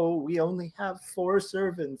class. Oh, we only have 4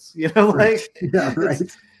 servants, you know, like yeah, right.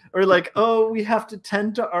 Or like, oh, we have to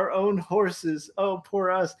tend to our own horses. Oh,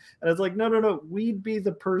 poor us. And it's like, no. We'd be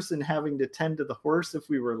the person having to tend to the horse if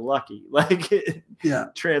we were lucky. Like,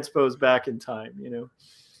 transpose back in time, you know?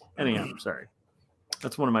 Anyhow, I'm sorry.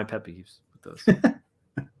 That's one of my pet peeves with those.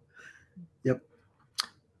 Yep.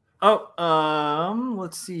 Oh,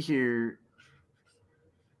 let's see here.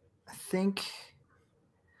 I think.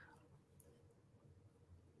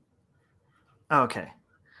 Okay.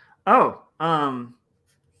 Oh,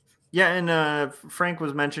 yeah, and Frank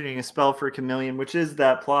was mentioning A Spell for a Chameleon, which is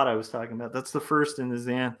that plot I was talking about. That's the first in the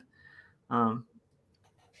Xanth. And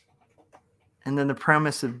then the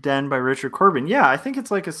premise of Den by Richard Corbin. Yeah, I think it's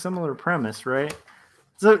like a similar premise, right?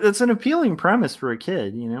 So it's an appealing premise for a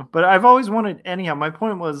kid, you know. But I've always wanted. Anyhow, my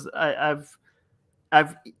point was I've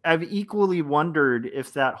equally wondered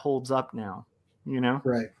if that holds up now, you know?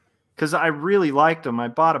 Right. Because I really liked them. I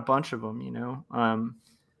bought a bunch of them, you know.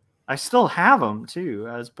 I still have them too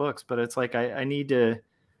as books, but it's like I need to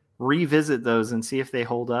revisit those and see if they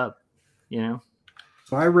hold up, you know?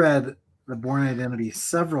 So I read The Bourne Identity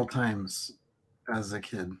several times as a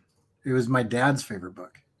kid. It was my dad's favorite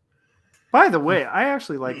book. By the way, I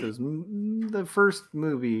actually like those. The first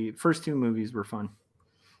 2 movies were fun.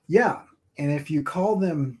 Yeah. And if you call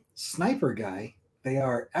them Sniper Guy, they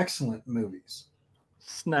are excellent movies.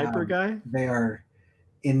 Sniper Guy? They are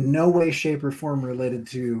in no way, shape, or form related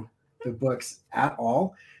to the books at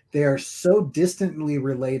all. They are so distantly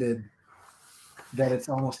related that it's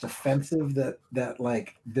almost offensive that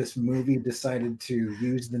like this movie decided to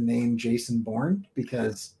use the name Jason Bourne,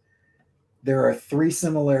 because there are 3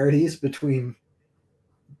 similarities between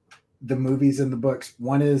the movies and the books.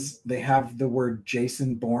 One is they have the word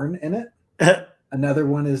Jason Bourne in it. Another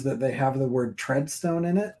one is that they have the word Treadstone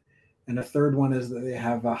in it. And a third one is that they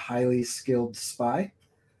have a highly skilled spy.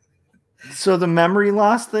 So the memory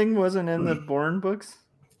loss thing wasn't in the Bourne books?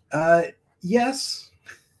 Yes,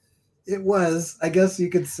 it was. I guess you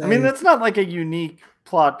could say. I mean, that's not like a unique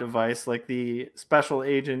plot device like the special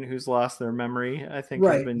agent who's lost their memory, I think.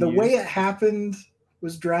 Right. The way it happened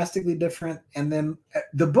was drastically different. And then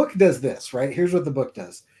the book does this, right? Here's what the book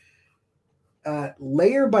does.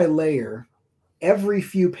 Layer by layer, every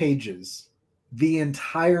few pages, the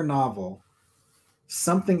entire novel,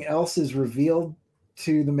 something else is revealed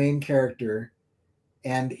to the main character,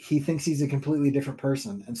 and he thinks he's a completely different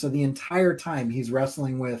person. And so the entire time he's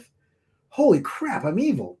wrestling with, holy crap, I'm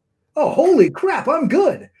evil. Oh, holy crap, I'm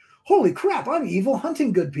good. Holy crap, I'm evil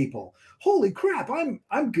hunting good people. Holy crap,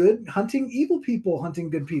 I'm good hunting evil people, hunting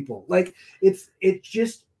good people. Like it's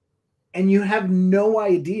just, and you have no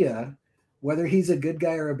idea whether he's a good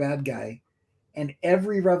guy or a bad guy. And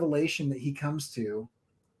every revelation that he comes to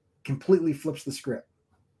completely flips the script.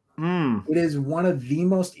 It is one of the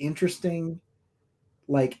most interesting,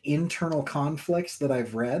 like, internal conflicts that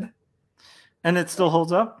I've read. And it still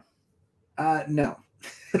holds up? No.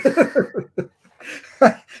 I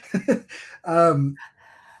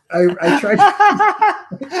tried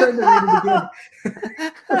to read it again.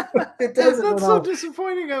 It doesn't. That's so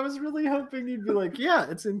disappointing. I was really hoping you'd be like, yeah,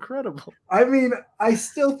 it's incredible. I mean, I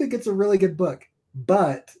still think it's a really good book,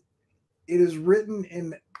 but it is written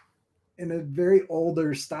in a very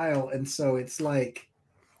older style, and so it's like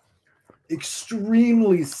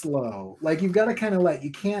extremely slow. Like you've got to kind of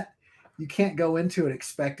you can't go into it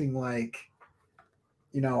expecting like,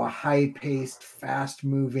 you know, a high-paced,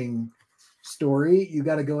 fast-moving story. You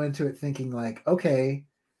got to go into it thinking like, okay,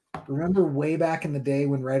 remember way back in the day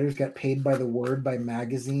when writers got paid by the word by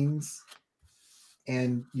magazines,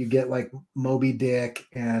 and you get like Moby Dick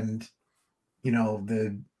and, you know,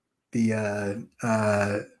 the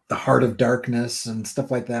Heart of Darkness and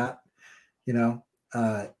stuff like that. You know,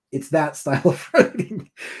 it's that style of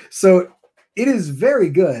writing. So it is very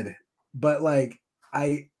good, but like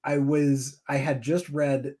I had just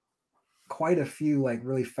read quite a few like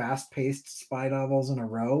really fast-paced spy novels in a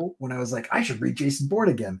row when I was like, I should read Jason Bourne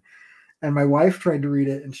again. And my wife tried to read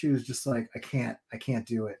it and she was just like, I can't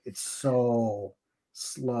do it. It's so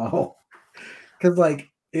slow. Because like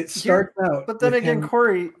it starts out. But then again,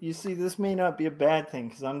 Corey, you see, this may not be a bad thing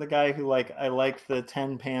because I'm the guy who I like the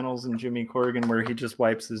 10 panels in Jimmy Corrigan where he just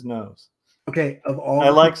wipes his nose. Okay, of all I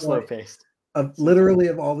like slow-paced. Literally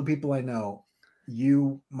of all the people I know,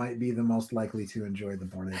 you might be the most likely to enjoy the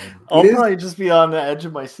Bourne Identity. I'll probably just be on the edge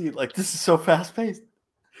of my seat. Like, this is so fast-paced.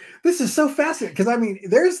 This is so fascinating. Because, I mean,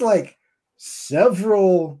 there's like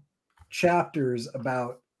several chapters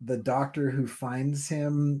about the doctor who finds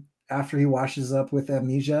him after he washes up with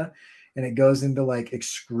amnesia. And it goes into like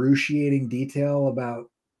excruciating detail about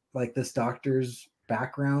like this doctor's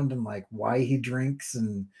background and like why he drinks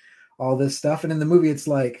and all this stuff. And in the movie, it's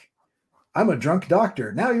like, I'm a drunk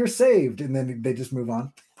doctor. Now you're saved. And then they just move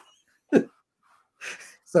on.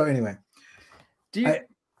 So anyway. Do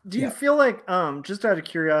you feel like, just out of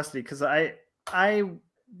curiosity, because I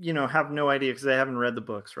you know, have no idea because I haven't read the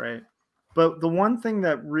books, right? But the one thing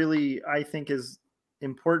that really I think is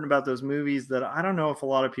important about those movies that I don't know if a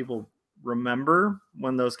lot of people remember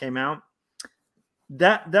when those came out,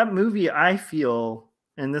 that movie, I feel,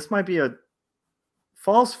 and this might be a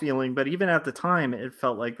false feeling, but even at the time, it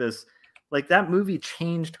felt like this. Like that movie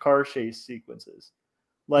changed car chase sequences.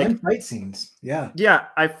 Like and fight scenes. Yeah. Yeah.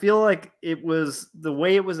 I feel like it was the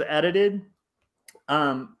way it was edited.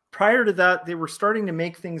 Prior to that, they were starting to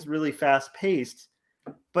make things really fast paced.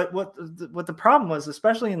 But what the problem was,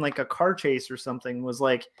 especially in like a car chase or something, was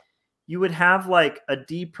like you would have like a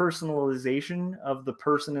depersonalization of the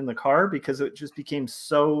person in the car because it just became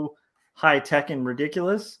so high tech and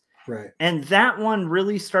ridiculous. Right. And that one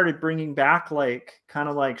really started bringing back like kind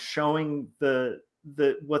of like showing the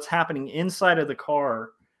what's happening inside of the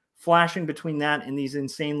car, flashing between that and these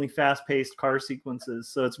insanely fast-paced car sequences.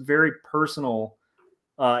 So it's very personal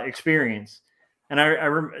experience. And I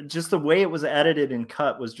remember just the way it was edited and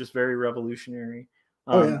cut was just very revolutionary.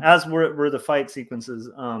 As were the fight sequences,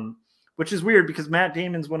 which is weird because Matt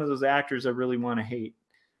Damon's one of those actors I really want to hate,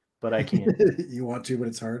 but I can't. You want to, but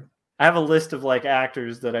it's hard. I have a list of like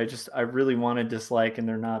actors that I really want to dislike, and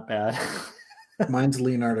they're not bad. Mine's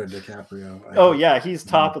Leonardo DiCaprio. Yeah, he's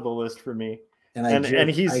top of the list for me.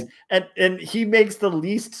 and he makes the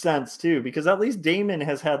least sense too, because at least Damon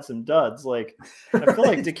has had some duds. Like I feel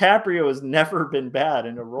like DiCaprio has never been bad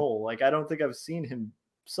in a role. Like I don't think I've seen him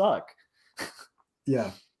suck.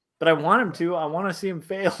 Yeah. But I want him to. I want to see him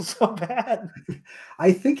fail so bad.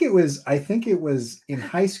 I think it was in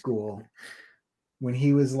high school when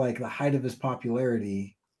he was like the height of his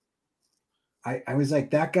popularity. I was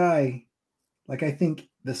like, that guy, like I think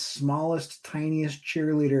the smallest, tiniest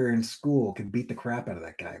cheerleader in school could beat the crap out of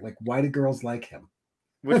that guy. Like, why do girls like him?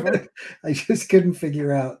 Which one? I just couldn't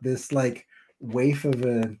figure out this like waif of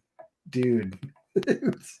a dude. I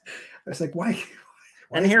was like, why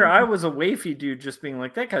and here I was a wafy dude just being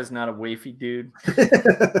like, that guy's not a wafy dude.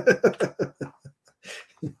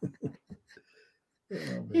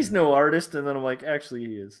 Oh, he's no artist. And then I'm like, actually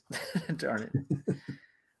he is. Darn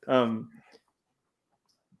it.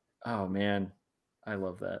 Oh man, I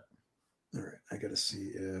love that. All right, I gotta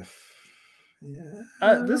see if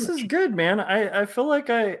this is good, man. I feel like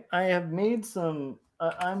I have made some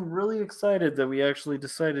I'm really excited that we actually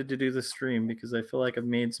decided to do the stream, because I feel like I've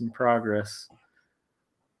made some progress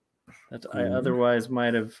that I otherwise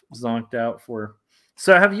might have zonked out for.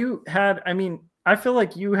 So have you had, I mean, I feel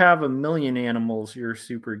like you have a million animals you're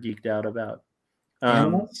super geeked out about.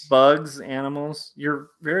 Bugs, animals. You're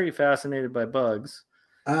very fascinated by bugs.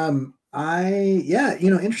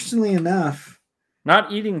 Interestingly enough,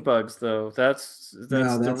 not eating bugs though. That's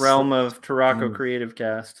the realm of Tarako Creative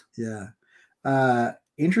Cast. Yeah.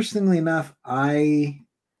 Interestingly enough, I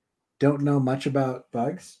don't know much about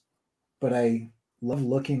bugs, but I love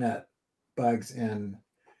looking at bugs, and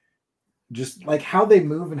just like how they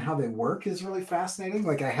move and how they work is really fascinating.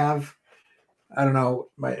 Like I don't know,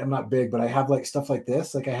 I'm not big, but I have like stuff like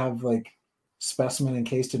this. Like I have like specimen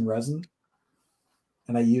encased in resin,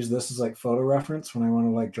 and I use this as like photo reference when I want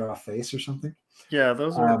to like draw a face or something. Yeah,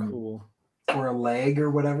 those are cool. Or a leg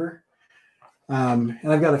or whatever. And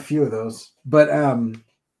I've got a few of those, but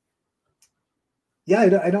yeah,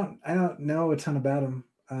 I don't know a ton about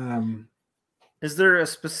them. Is there a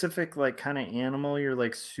specific like kind of animal you're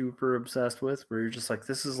like super obsessed with, where you're just like,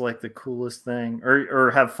 this is like the coolest thing, or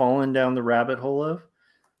have fallen down the rabbit hole of?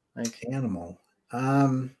 Like animal.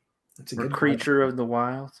 That's a good creature question. of the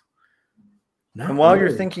wild. Not and while really.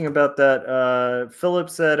 you're thinking about that, Philip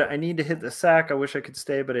said, I need to hit the sack. I wish I could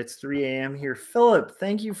stay, but it's 3 a.m. here. Philip,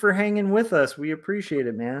 thank you for hanging with us. We appreciate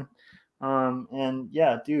it, man. And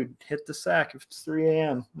yeah, dude, hit the sack if it's 3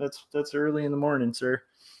 a.m. That's early in the morning, sir.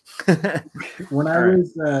 When I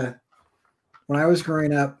was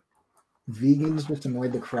growing up, vegans just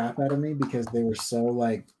annoyed the crap out of me, because they were so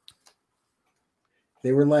like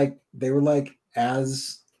they were like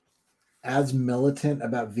as militant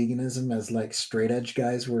about veganism as like straight edge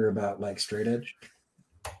guys were about like straight edge.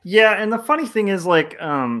 Yeah, and the funny thing is like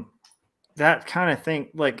that kind of thing,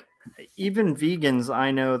 like even vegans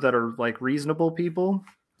I know that are like reasonable people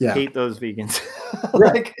hate those vegans.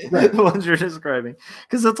 Like right. The ones you're describing,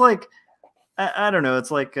 because it's like I don't know,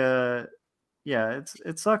 it's like yeah,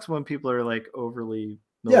 it sucks when people are like overly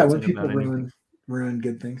when people ruin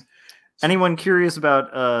good things. Anyone curious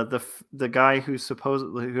about the guy who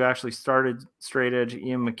actually started straight edge,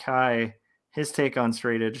 Ian MacKay, his take on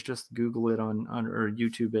straight edge, just Google it on or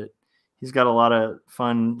YouTube it. He's got a lot of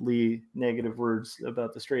funly negative words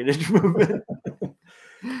about the straight edge movement.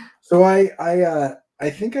 So I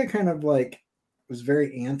think I kind of like was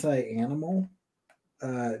very anti-animal,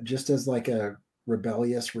 just as like a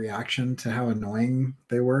rebellious reaction to how annoying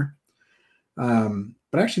they were.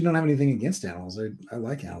 But I actually don't have anything against animals. I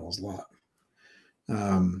like animals a lot.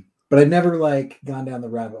 But I've never like gone down the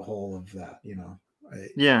rabbit hole of that, you know.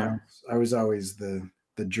 I was always the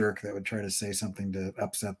jerk that would try to say something to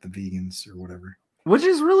upset the vegans or whatever. Which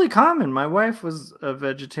is really common. My wife was a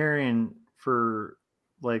vegetarian for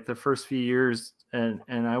like the first few years, and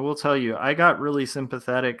I will tell you, I got really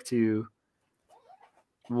sympathetic to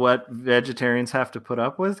what vegetarians have to put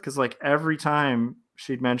up with, because like every time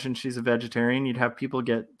she'd mention she's a vegetarian, you'd have people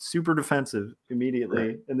get super defensive immediately,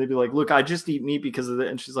 right. And they'd be like, look, I just eat meat because of that.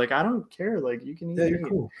 And she's like, I don't care, like you can eat meat.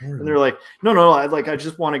 Cool. And they're like, no, I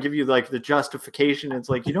just want to give you like the justification. It's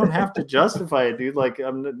like, you don't have to justify it, dude. Like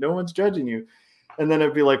no one's judging you. And then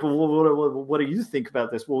it'd be like, well, what do you think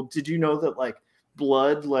about this? Well, did you know that like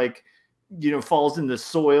blood, like, you know, falls in the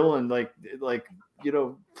soil, and like, you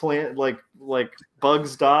know, plant like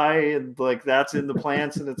bugs die, and like that's in the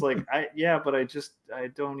plants, and it's like, but I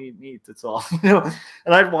don't eat meat. That's all, you know.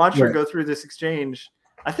 And I'd watch her go through this exchange.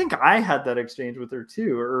 I think I had that exchange with her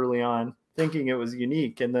too early on, thinking it was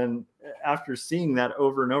unique, and then after seeing that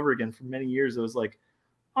over and over again for many years, it was like,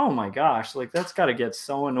 oh my gosh, like that's got to get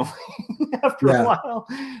so annoying after a while.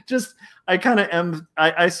 Just, I kind of am.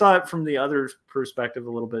 I saw it from the other perspective a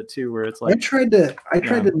little bit too, where it's like I tried to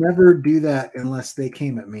never do that unless they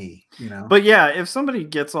came at me, you know. But yeah, if somebody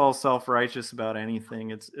gets all self-righteous about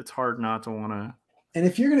anything, it's hard not to want to. And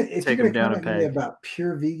if you're gonna come at me about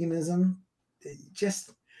pure veganism,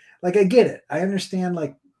 just like, I get it, I understand,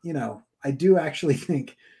 like, you know, I do actually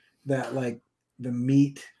think that like the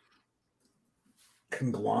meat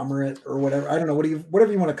conglomerate or whatever, I don't know,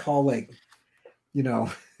 whatever you want to call, like, you know,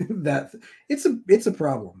 that it's a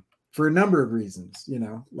problem for a number of reasons, you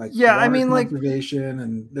know, like I mean, conservation,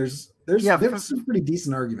 and there's some pretty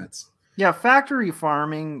decent arguments. Yeah, factory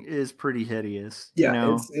farming is pretty hideous. Yeah, you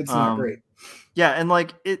know? it's not great. Yeah, and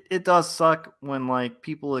like it does suck when like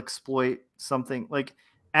people exploit something. Like,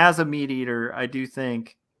 as a meat eater, I do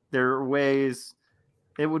think there are ways.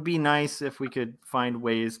 It would be nice if we could find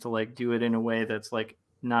ways to like do it in a way that's like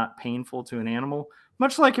not painful to an animal.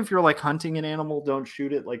 Much like if you're like hunting an animal, don't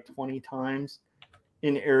shoot it like 20 times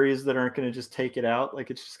in areas that aren't going to just take it out.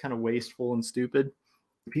 Like, it's just kind of wasteful and stupid.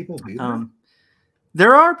 People do that.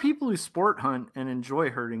 There are people who sport hunt and enjoy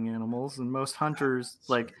hurting animals, and most hunters,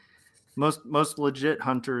 like most legit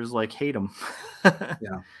hunters, like hate them.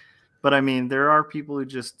 Yeah. But I mean, there are people who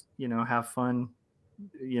just, you know, have fun,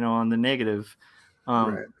 you know, on the negative.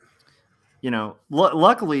 Right. You know,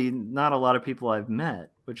 luckily not a lot of people I've met,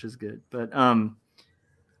 which is good. But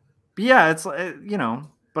yeah, it's, you know,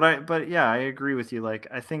 but yeah, I agree with you. Like,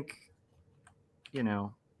 I think, you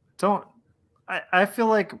know, I feel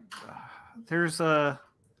like there's I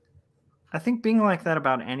think being like that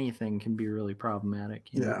about anything can be really problematic.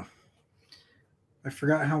 You know? I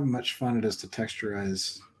forgot how much fun it is to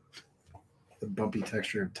texturize the bumpy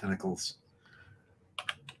texture of tentacles.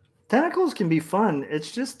 Tentacles can be fun.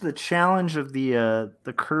 It's just the challenge of the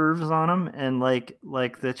curves on them, and like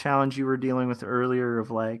the challenge you were dealing with earlier of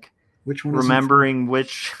like which one remembering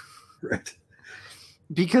which. Right.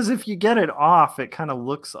 Because if you get it off, it kind of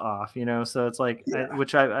looks off, you know. So it's like,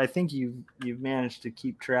 which I think you've managed to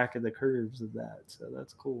keep track of the curves of that. So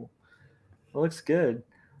that's cool. It looks good.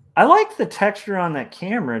 I like the texture on that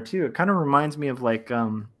camera too. It kind of reminds me of like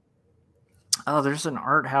there's an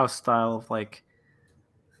art house style of like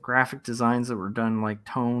graphic designs that were done like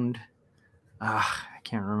toned. I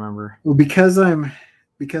can't remember. Well, because I'm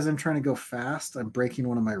trying to go fast, I'm breaking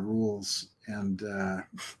one of my rules, and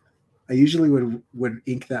I usually would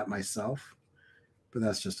ink that myself, but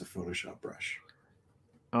that's just a Photoshop brush.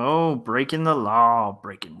 Oh, breaking the law.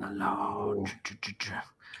 Oh.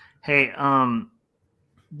 Hey,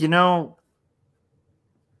 you know,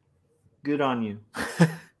 good on you.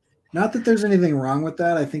 Not that there's anything wrong with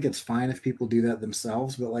that. I think it's fine if people do that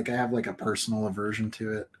themselves, but like, I have like a personal aversion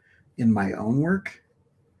to it in my own work.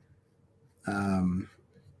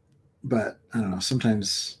 But I don't know,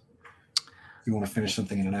 sometimes you want to finish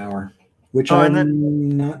something in an hour, which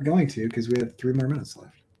I'm not going to, because we have 3 more minutes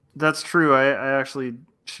left. That's true. I actually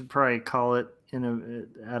should probably call it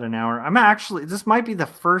at an hour. This might be the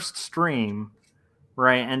first stream where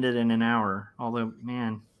I ended in an hour. Although,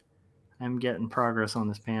 man, I'm getting progress on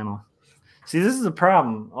this panel. See, this is the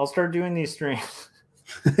problem. I'll start doing these streams.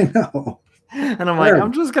 I know. And I'm like,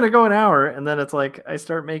 I'm just going to go an hour. And then it's like, I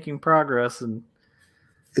start making progress. And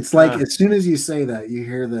it's like, as soon as you say that, you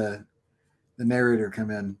hear the narrator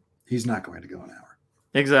come in. He's not going to go an hour.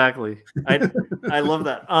 Exactly. I love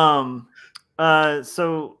that.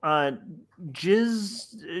 So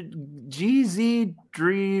GZ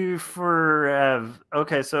Dree for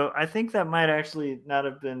okay, so I think that might actually not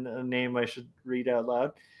have been a name I should read out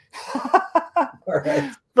loud. All right.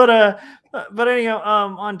 But anyhow,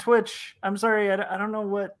 on Twitch, I'm sorry, I don't know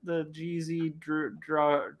what the GZ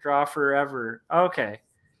draw forever. Okay.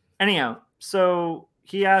 Anyhow, so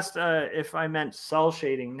he asked if I meant cell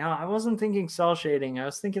shading. No, I wasn't thinking cell shading. I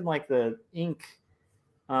was thinking like the ink.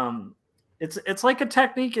 It's like a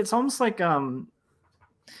technique. It's almost like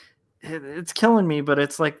it's killing me, but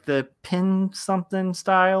it's like the pin something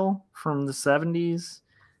style from the 70s.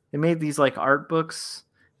 They made these like art books.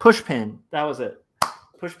 Pushpin, that was it.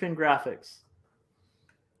 Pushpin graphics.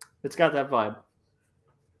 It's got that vibe.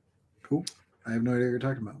 Cool. I have no idea what you're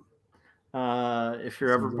talking about. If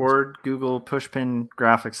you're ever bored, Google Pushpin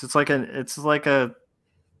graphics. It's like a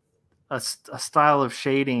style of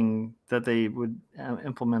shading that they would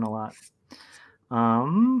implement a lot.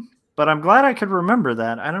 But I'm glad I could remember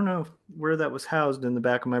that. I don't know where that was housed in the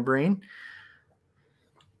back of my brain.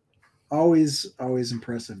 Always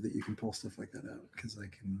impressive that you can pull stuff like that out, because I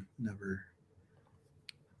can never.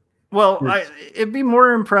 Well, it'd be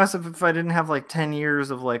more impressive if I didn't have like 10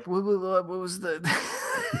 years of like, what was the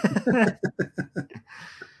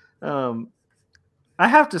I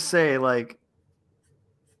have to say, like,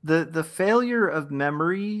 the failure of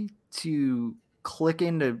memory to click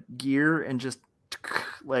into gear and just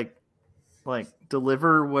like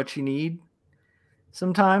deliver what you need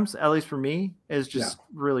sometimes, at least for me, is just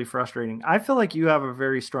really frustrating. I feel like you have a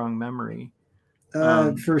very strong memory.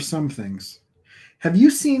 For some things. Have you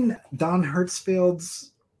seen Don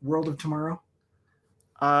Hertzfeld's World of Tomorrow?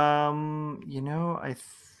 You know, I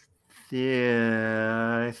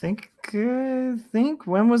think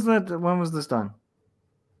when was that? When was this done?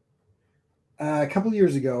 A couple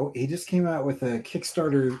years ago, he just came out with a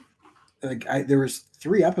Kickstarter. There was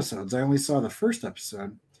 3 episodes. I only saw the first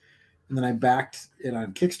episode, and then I backed it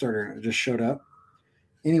on Kickstarter, and it just showed up.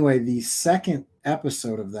 Anyway, the second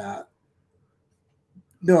episode of that.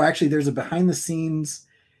 No, actually, there's a behind-the-scenes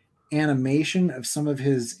animation of some of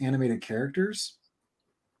his animated characters,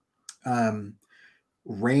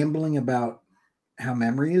 rambling about how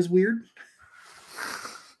memory is weird.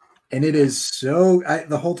 And it is so.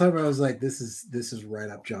 The whole time I was like, "This is right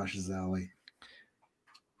up Josh's alley."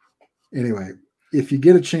 Anyway, if you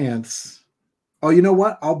get a chance, oh, you know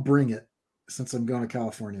what? I'll bring it since I'm going to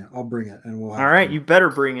California. I'll bring it, and we'll. All right, you better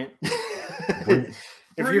bring it. Bring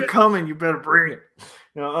if you're coming, you better bring it.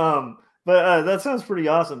 But that sounds pretty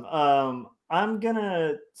awesome. I'm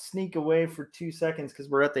gonna sneak away for 2 seconds because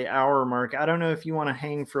we're at the hour mark. I don't know if you want to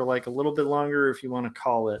hang for like a little bit longer, or if you want to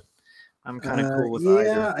call it. I'm kind of cool with either.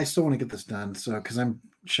 Yeah, I still want to get this done. So, because I'm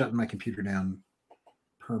shutting my computer down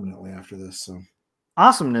permanently after this. So,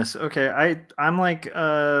 awesomeness. Okay, I'm like,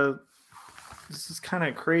 this is kind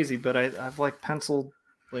of crazy, but I've like penciled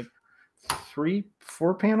like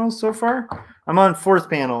 3-4 panels so far. I'm on 4th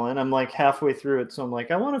panel, and I'm like halfway through it. So I'm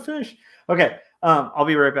like, I want to finish. Okay, I'll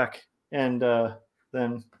be right back, and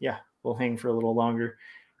then yeah, we'll hang for a little longer.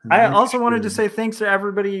 I also wanted to say thanks to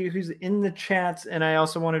everybody who's in the chats, and I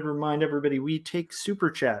also wanted to remind everybody we take super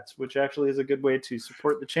chats, which actually is a good way to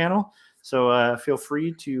support the channel. So feel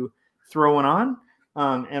free to throw one on,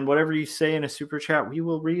 and whatever you say in a super chat, we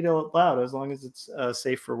will read out loud as long as it's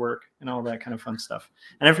safe for work and all that kind of fun stuff.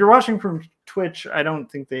 And if you're watching from Twitch, I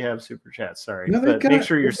don't think they have super chats. Sorry, but make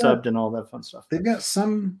sure you're subbed and all that fun stuff. They've got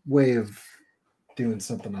some way of doing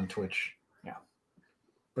something on Twitch. Yeah,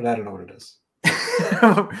 but I don't know what it is.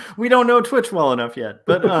 We don't know Twitch well enough yet,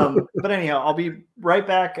 but anyhow, I'll be right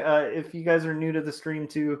back. If you guys are new to the stream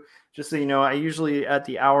too, just so you know, I usually at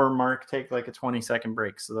the hour mark take like a 20-second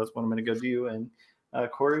break, so that's what I'm going to go do, and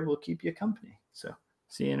Corey will keep you company. So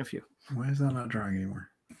see you in a few. Why is that not drawing anymore?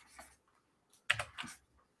 I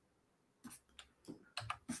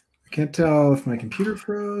can't tell if my computer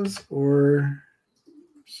froze or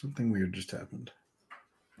something weird just happened.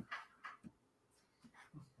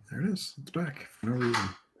 There it is. It's back for no reason.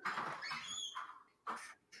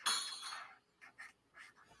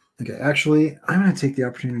 Okay, actually, I'm going to take the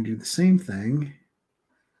opportunity to do the same thing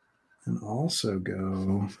and also go.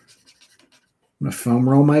 I'm going to foam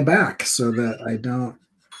roll my back so that I don't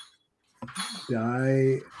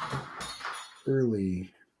die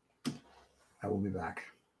early. I will be back.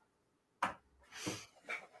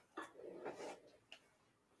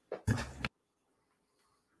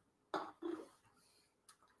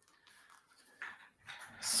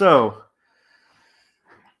 So,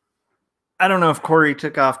 I don't know if Corey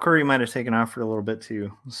took off. Corey might have taken off for a little bit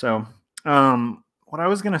too. So, what I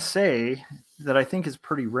was going to say that I think is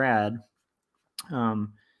pretty rad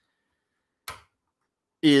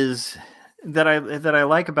is that I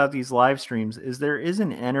like about these live streams is there is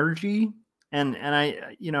an energy, and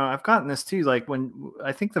I, you know, I've gotten this too. Like when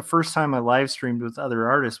I think the first time I live streamed with other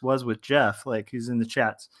artists was with Jeff, like who's in the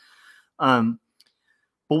chats.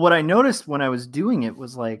 But what I noticed when I was doing it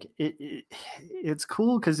was like it's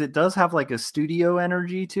cool because it does have like a studio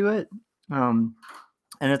energy to it, and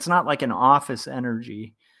it's not like an office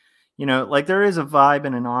energy. You know, like there is a vibe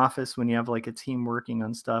in an office when you have like a team working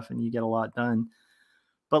on stuff and you get a lot done.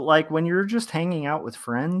 But like when you're just hanging out with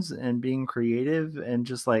friends and being creative and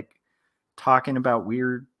just like talking about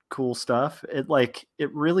weird, cool stuff, it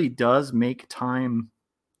really does make time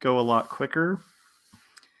go a lot quicker.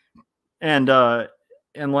 And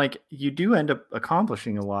like you do end up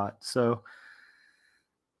accomplishing a lot. So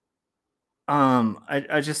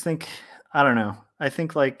I just think, I don't know. I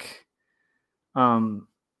think like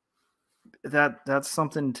that's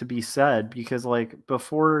something to be said because like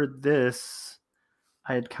before this,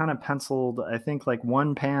 I had kind of penciled, I think like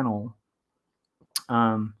one panel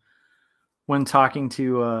when talking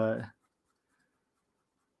to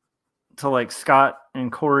like Scott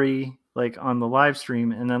and Corey like on the live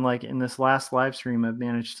stream, and then like in this last live stream I've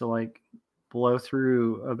managed to like blow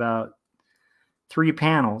through about 3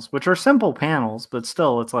 panels, which are simple panels, but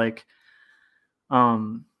still it's like,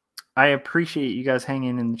 I appreciate you guys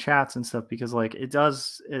hanging in the chats and stuff, because like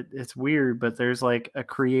it's weird, but there's like a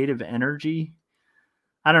creative energy.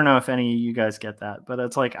 I don't know if any of you guys get that, but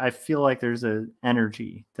it's like, I feel like there's a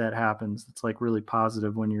energy that happens. It's like really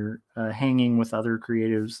positive when you're hanging with other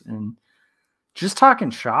creatives and just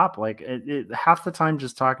talking shop. Like half the time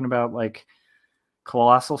just talking about like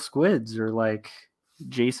Colossal Squids or like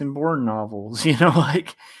Jason Bourne novels,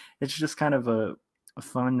 like it's just kind of a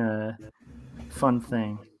fun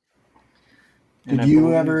thing. Did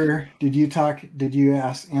you answer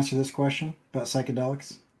this question about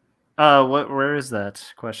psychedelics? Where is that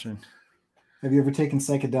question? Have you ever taken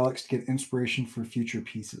psychedelics to get inspiration for future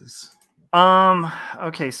pieces?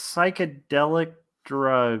 Okay, psychedelic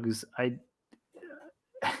drugs.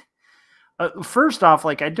 First off,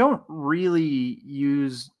 like I don't really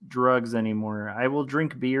use drugs anymore. I will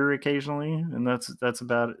drink beer occasionally, and that's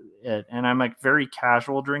about it. And I'm a very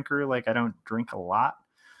casual drinker. Like I don't drink a lot.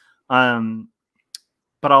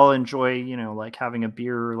 But I'll enjoy, like having a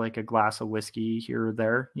beer, like a glass of whiskey here or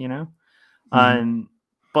there, Mm-hmm.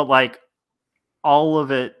 But like all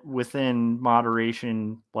of it within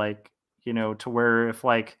moderation, like, to where if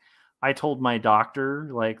like I told my doctor,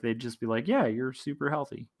 like they'd just be like, yeah, you're super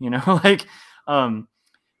healthy, like,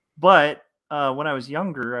 but when I was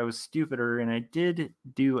younger, I was stupider and I did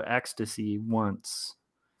do ecstasy once.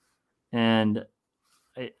 And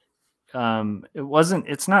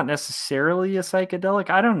it's not necessarily a psychedelic.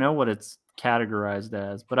 I don't know what it's categorized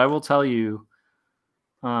as, but I will tell you,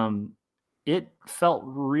 it felt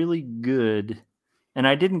really good, and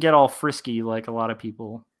I didn't get all frisky like a lot of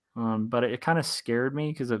people. But it kind of scared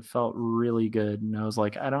me because it felt really good, and I was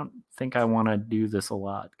like, I don't think I want to do this a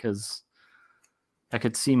lot, because I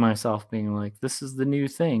could see myself being like, this is the new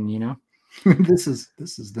thing, This is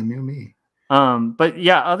the new me. But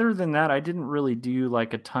yeah, other than that, I didn't really do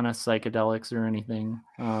like a ton of psychedelics or anything.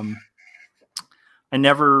 I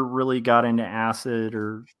never really got into acid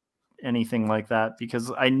or anything like that,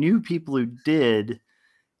 because I knew people who did,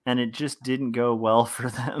 and it just didn't go well for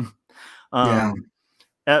them. Yeah.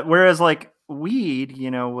 Whereas like weed,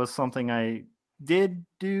 was something I did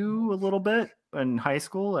do a little bit in high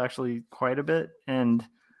school, actually quite a bit. And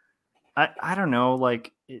I don't know,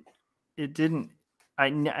 like it didn't, I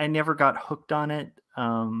never got hooked on it.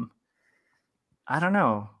 I don't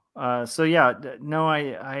know. So yeah, no,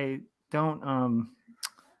 I don't,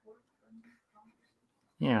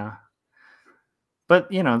 yeah, but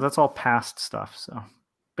that's all past stuff. So,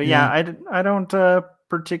 but yeah, I don't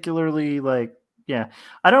particularly like, yeah,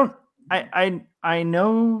 I don't, I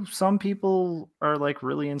know some people are like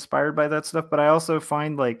really inspired by that stuff, but I also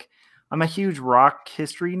find like I'm a huge rock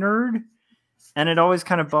history nerd, and it always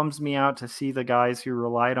kind of bums me out to see the guys who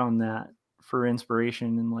relied on that for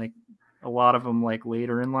inspiration, and like a lot of them like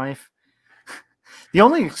later in life. The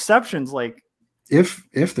only exceptions, like if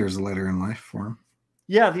there's a later in life for him.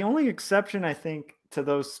 Yeah, the only exception I think to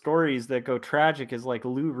those stories that go tragic is like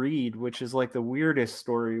Lou Reed, which is like the weirdest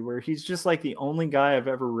story, where he's just like the only guy I've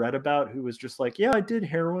ever read about who was just like, yeah, I did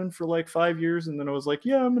heroin for like 5 years, and then I was like,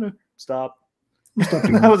 yeah, I'm gonna stop.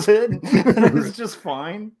 That was it. And it was just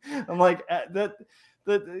fine. I'm like, that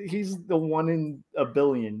he's the one in a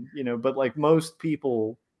billion, but like most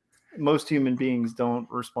human beings don't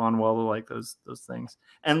respond well to like those things.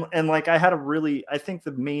 And like I think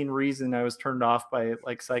the main reason I was turned off by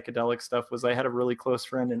like psychedelic stuff was I had a really close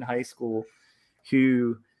friend in high school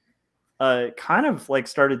who kind of like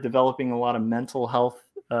started developing a lot of mental health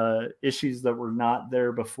issues that were not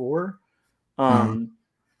there before.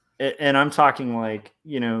 And I'm talking like,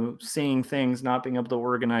 seeing things, not being able to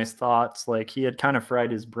organize thoughts. Like he had kind of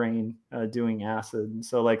fried his brain doing acid. And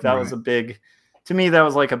so like that was to me, that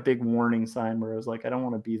was like a big warning sign where I was like, I don't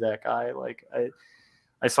want to be that guy. Like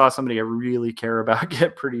I saw somebody I really care about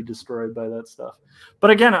get pretty destroyed by that stuff.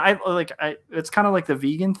 But again, it's kind of like the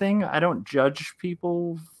vegan thing. I don't judge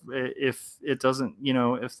people if it doesn't,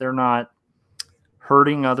 if they're not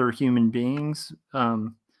hurting other human beings,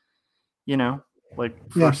 like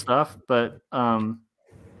for stuff, but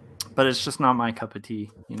it's just not my cup of tea,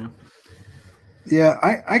 Yeah,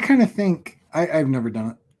 I kind of think I've never done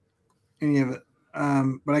it, any of it,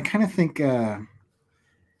 but I kind of think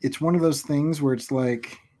it's one of those things where it's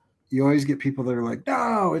like you always get people that are like,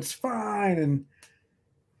 no, it's fine, and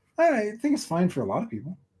I think it's fine for a lot of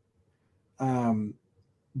people,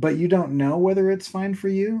 but you don't know whether it's fine for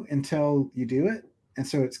you until you do it, and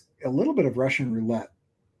so it's a little bit of Russian roulette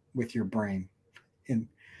with your brain,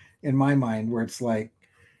 in my mind, where it's like,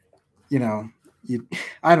 I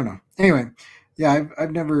don't know. Anyway, yeah,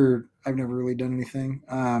 I've never really done anything.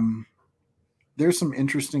 there's some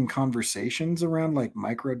interesting conversations around like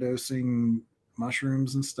microdosing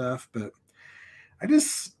mushrooms and stuff, but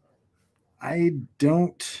I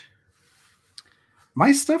don't.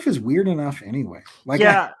 My stuff is weird enough anyway. Like,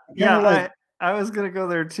 yeah, like, I was gonna go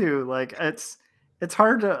there too. Like, it's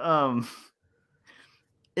hard to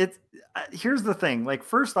it's here's the thing. Like,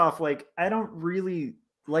 first off, like, I don't really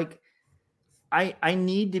like. I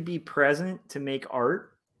need to be present to make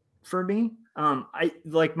art for me. I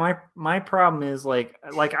like my problem is like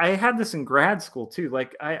I had this in grad school too.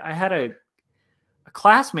 Like, I had a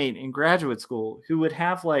classmate in graduate school who would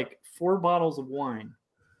have like 4 bottles of wine,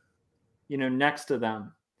 you know, next to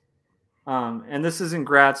them. And this is in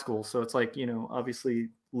grad school, so it's like, you know, obviously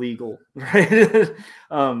legal, right?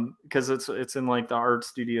 Because it's in like the art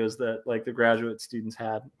studios that like the graduate students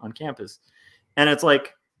had on campus. And it's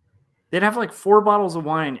like they'd have like 4 bottles of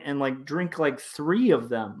wine and like drink like 3 of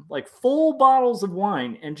them, like full bottles of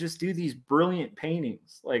wine, and just do these brilliant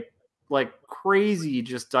paintings, like crazy,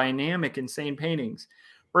 just dynamic, insane paintings.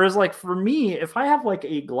 Whereas like for me, if I have like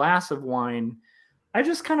a glass of wine, I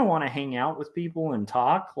just kind of want to hang out with people and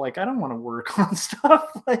talk. Like, I don't want to work on stuff.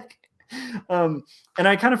 Like, and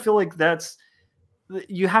I kind of feel like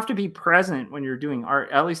you have to be present when you're doing art.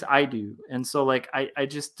 At least I do. And so like, I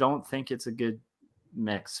just don't think it's a good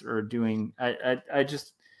mix or doing, I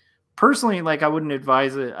just personally, like, I wouldn't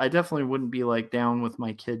advise it. I definitely wouldn't be like down with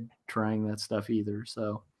my kid trying that stuff either.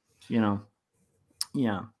 So, you know,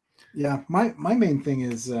 yeah. Yeah. My main thing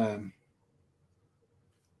is,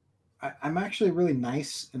 I'm actually a really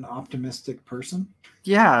nice and optimistic person.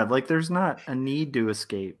 Yeah, like there's not a need to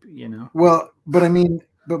escape, you know? Well, but I mean,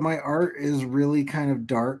 but my art is really kind of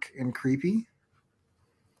dark and creepy.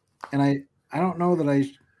 And I don't know that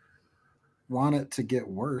I want it to get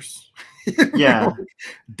worse. Yeah. Like,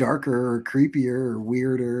 darker or creepier or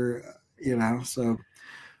weirder, you know? So,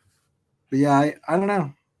 but yeah, I don't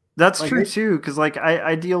know. That's like, true too, because like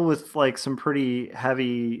I deal with like some pretty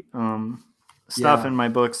heavy stuff in my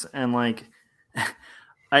books, and like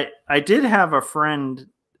I did have a friend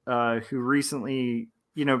who recently,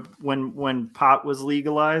 you know, when pot was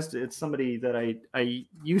legalized, it's somebody that I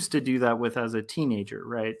used to do that with as a teenager,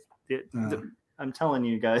 right? I'm telling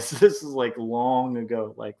you guys, this is like long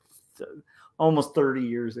ago, like almost 30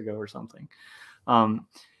 years ago or something.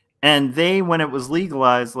 And they, when it was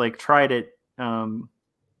legalized, like tried it,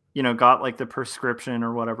 you know, got like the prescription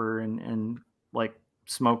or whatever, and like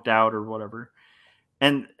smoked out or whatever.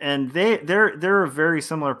 And they're a very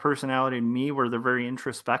similar personality to me, where they're very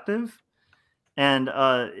introspective, and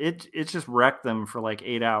it just wrecked them for like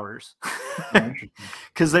 8 hours.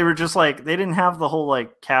 Because they were just like, they didn't have the whole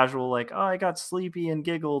like casual like, oh, I got sleepy and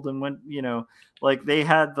giggled and went, you know, like they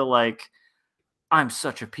had the like, I'm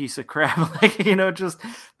such a piece of crap, like, you know, just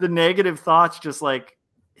the negative thoughts just like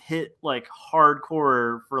hit like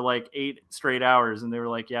hardcore for like 8 straight hours, and they were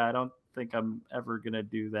like, yeah, I don't think I'm ever gonna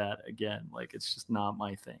do that again. Like, it's just not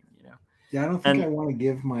my thing, you know? Yeah, I don't think I want to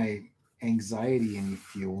give my anxiety any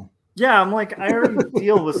fuel. Yeah, I'm like, I already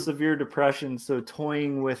deal with severe depression, so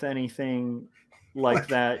toying with anything like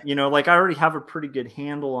that, you know, like I already have a pretty good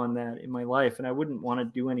handle on that in my life, and I wouldn't want to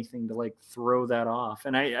do anything to like throw that off.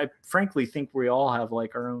 And I frankly think we all have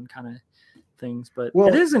like our own kind of things, but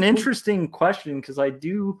it is an interesting question, because I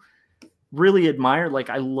do really admire, like,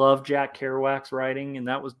 I love Jack Kerouac's writing, and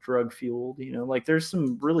that was drug fueled, you know, like there's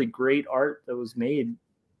some really great art that was made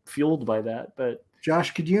fueled by that. But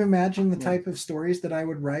Josh, could you imagine the type of stories that I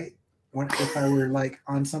would write if I were like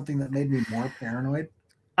on something that made me more paranoid?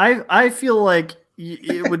 I feel like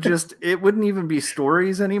it would just, it wouldn't even be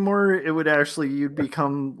stories anymore. It would actually, you'd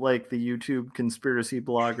become like the YouTube conspiracy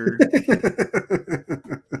blogger.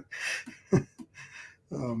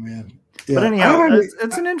 Oh man. Yeah. But anyhow,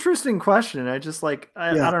 it's an interesting question. I just like,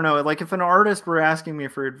 I don't know, like if an artist were asking me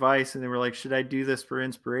for advice and they were like, should I do this for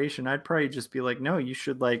inspiration? I'd probably just be like, no, you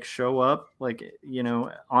should like show up, like, you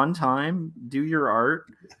know, on time, do your art,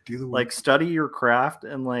 like study your craft,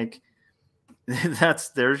 and like,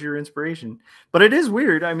 there's your inspiration. But it is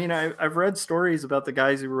weird. I mean, I've read stories about the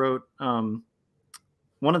guys who wrote,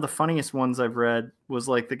 one of the funniest ones I've read was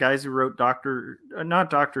like the guys who wrote Doctor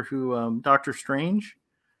Strange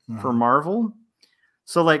for Marvel.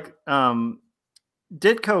 So like,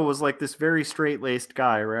 Ditko was like this very straight-laced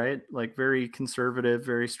guy, right? Like very conservative,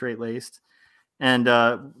 very straight-laced, and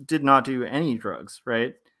did not do any drugs,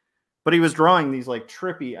 right? But he was drawing these like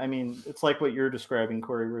trippy, I mean, it's like what you're describing,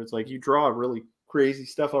 Corey, where it's like, you draw really crazy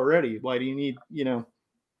stuff already. Why do you need, you know?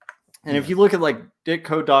 And if you look at like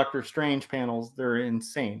Ditko Doctor Strange panels, they're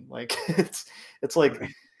insane. Like it's like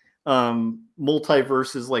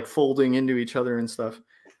multiverses like folding into each other and stuff.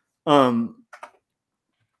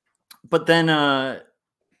 but then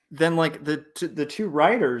like the two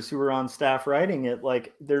writers who were on staff writing it,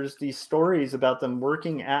 like there's these stories about them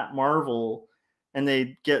working at Marvel and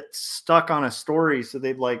they get stuck on a story. So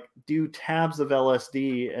they'd like do tabs of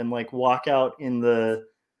LSD and like walk out in the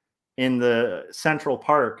Central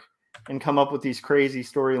Park and come up with these crazy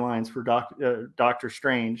storylines for Doctor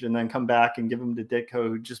Strange, and then come back and give them to Ditko,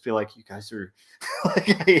 who'd just be like, you guys are like,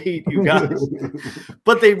 I hate you guys.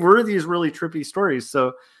 But they were these really trippy stories.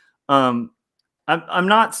 So I'm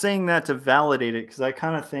not saying that to validate it, because I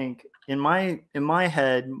kind of think in my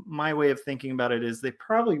head, my way of thinking about it is they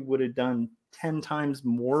probably would have done 10 times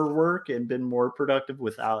more work and been more productive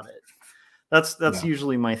without it. That's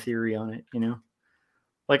usually my theory on it, you know?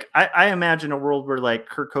 Like I imagine a world where like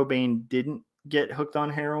Kurt Cobain didn't get hooked on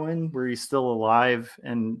heroin, where he's still alive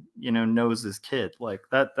and, you know, knows his kid. Like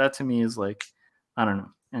that to me is like, I don't know.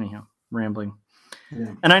 Anyhow, rambling.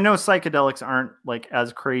 Yeah. And I know psychedelics aren't like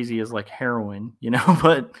as crazy as like heroin, you know,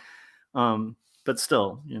 but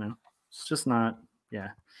still, you know, it's just not.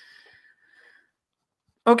 Yeah.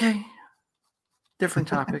 Okay. Different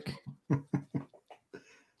topic.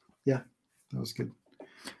 Yeah, that was good.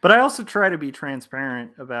 But I also try to be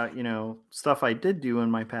transparent about, you know, stuff I did do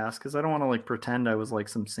in my past, because I don't want to like pretend I was like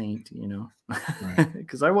some saint, you know,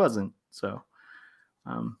 because I wasn't. So,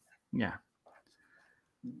 yeah.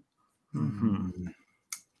 Mm-hmm.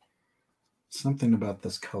 Something about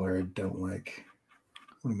this color I don't like.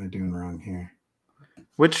 What am I doing wrong here?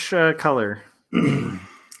 Which color?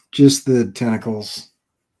 Just the tentacles.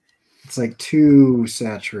 It's like too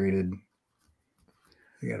saturated.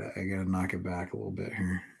 I gotta knock it back a little bit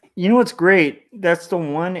here. You know what's great? That's the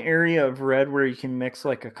one area of red where you can mix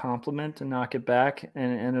like a complement and knock it back,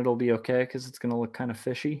 and it'll be okay, because it's gonna look kind of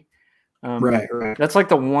fishy. Right. That's like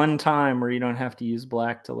the one time where you don't have to use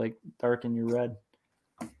black to like darken your red.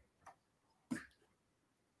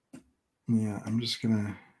 Yeah, I'm just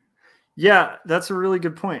gonna. Yeah, that's a really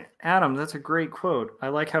good point, Adam. That's a great quote. I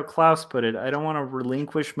like how Klaus put it. I don't want to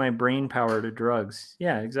relinquish my brain power to drugs.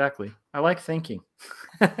 Yeah, exactly. I like thinking.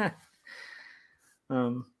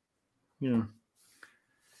 You know.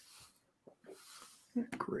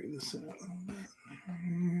 Gray this out a little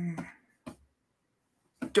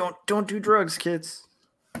bit. Don't do drugs, kids.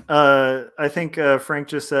 I think Frank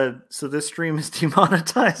just said, so this stream is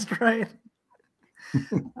demonetized, right?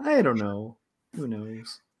 I don't know. Who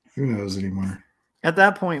knows? Who knows anymore? At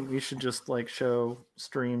that point, we should just like show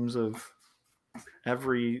streams of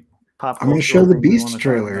every pop culture. I'm going to show the Beast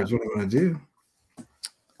trailer is what I'm going to do.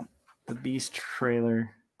 The Beast trailer.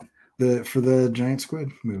 For the Giant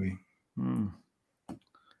Squid movie.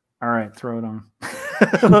 All right, throw it on.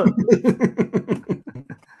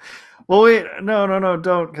 Well, wait, no,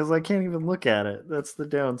 don't, because I can't even look at it. That's the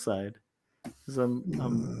downside. Because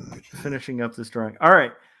I'm finishing up this drawing. All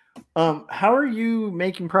right. How are you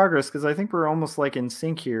making progress? Because I think we're almost like in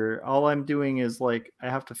sync here. All I'm doing is like I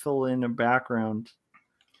have to fill in a background.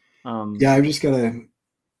 Yeah, I've just got to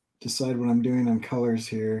decide what I'm doing on colors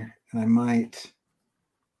here, and I might.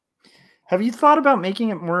 Have you thought about making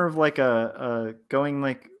it more of like a going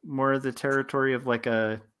like more of the territory of like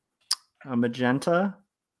a magenta?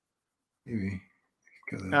 Maybe.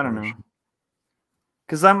 I don't know.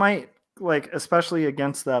 Because that might, like, especially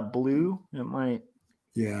against that blue, it might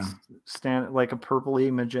stand like a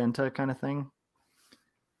purpley magenta kind of thing.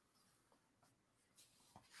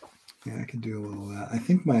 Yeah, I could do a little of that. I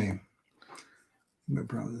think my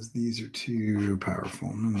problem is these are too powerful.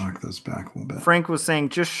 I'm going to knock those back a little bit. Frank was saying,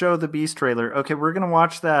 just show the Beast trailer. Okay, we're going to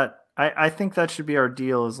watch that. I think that should be our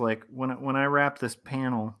deal, is like when I wrap this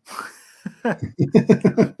panel,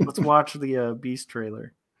 let's watch the Beast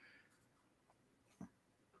trailer.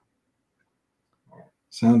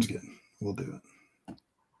 Sounds good. We'll do it.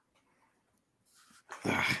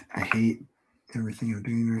 Ugh, I hate everything I'm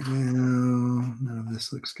doing right now. None of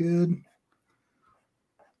this looks good.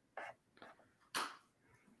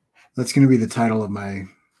 That's going to be the title of my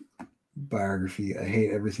biography. I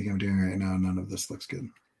hate everything I'm doing right now. None of this looks good.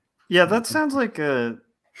 Yeah, that sounds like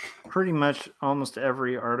pretty much almost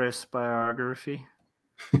every artist's biography.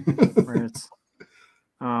 Where it's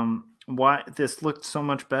why this looked so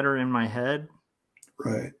much better in my head.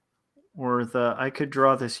 Right. Or I could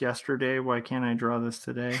draw this yesterday. Why can't I draw this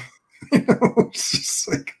today? It's just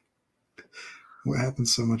like, what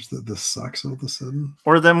happens so much that this sucks all of a sudden?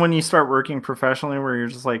 Or then when you start working professionally, where you're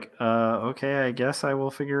just like, okay, I guess I will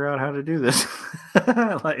figure out how to do this.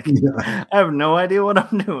 Like, I have no idea what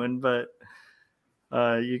I'm doing, but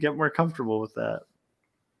you get more comfortable with that.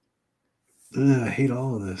 I hate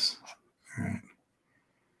all of this. All right.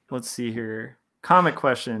 Let's see here. Comic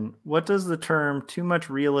question. What does the term too much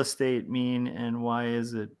real estate mean and why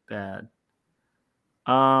is it bad?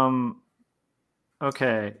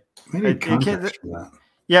 Okay. Maybe context for that.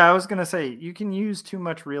 Yeah, I was going to say you can use too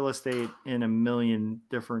much real estate in a million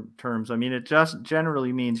different terms. I mean, it just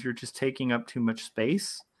generally means you're just taking up too much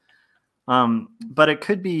space. But it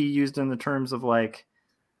could be used in the terms of like,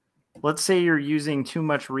 let's say you're using too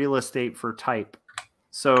much real estate for type.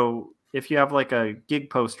 So if you have like a gig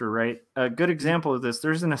poster, right? A good example of this,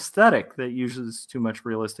 there's an aesthetic that uses too much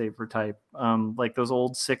real estate for type, like those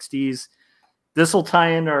old 60s. This will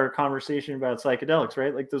tie into our conversation about psychedelics,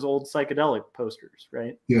 right? Like those old psychedelic posters,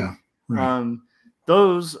 right? Yeah. Right.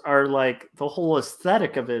 Those are like the whole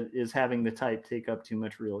aesthetic of it is having the type take up too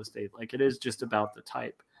much real estate. Like it is just about the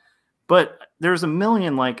type. But there's a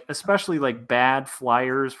million, like, especially like bad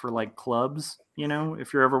flyers for like clubs, you know,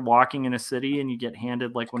 if you're ever walking in a city and you get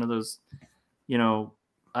handed like one of those, you know,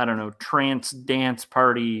 I don't know, trance dance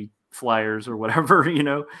party flyers or whatever, you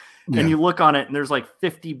know, and you look on it and there's like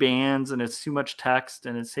 50 bands and it's too much text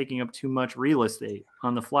and it's taking up too much real estate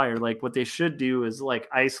on the flyer. Like what they should do is like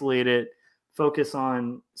isolate it, focus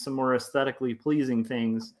on some more aesthetically pleasing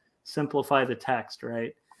things, simplify the text,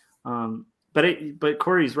 right? But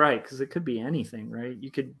Corey's right, because it could be anything, right?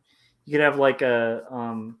 You could have like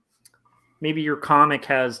a maybe your comic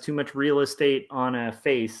has too much real estate on a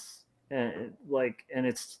face, and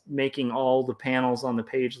it's making all the panels on the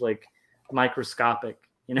page like microscopic,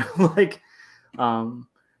 you know, like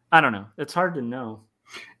I don't know. It's hard to know.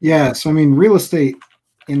 Yeah, so I mean, real estate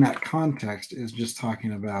in that context is just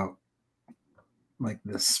talking about like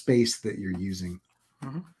the space that you're using.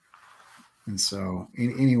 Mm-hmm. And so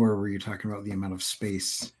anywhere where you're talking about the amount of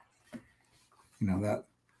space, you know,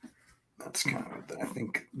 that's kind of what I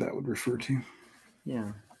think that would refer to.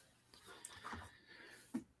 Yeah.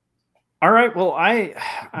 All right. Well, I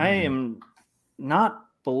am not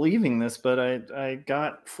believing this, but I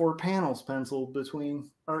got 4 panels penciled between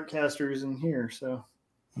Artcasters and here. So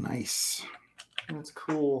nice. That's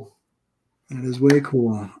cool. That is way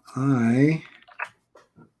cool. I'm going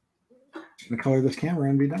to color this camera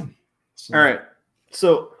and be done. So. All right.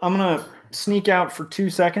 So I'm going to sneak out for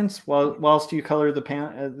 2 seconds whilst you color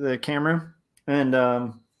the camera. And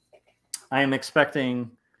I am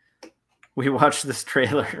expecting we watch this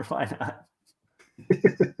trailer. Why not?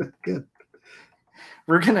 Good.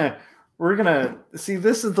 We're gonna see.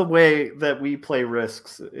 This is the way that we play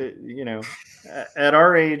risks. You know, at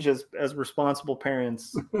our age as responsible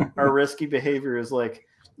parents, our risky behavior is like,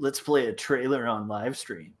 let's play a trailer on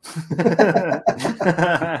Livestream.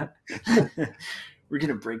 We're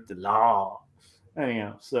gonna break the law.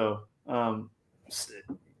 Anyhow, so and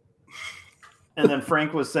then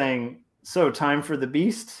Frank was saying, "So time for the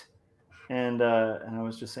beast," and I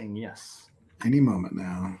was just saying yes. Any moment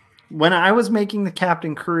now. When I was making the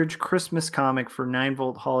Captain Courage Christmas comic for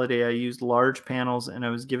 9-Volt Holiday, I used large panels and I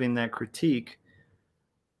was giving that critique,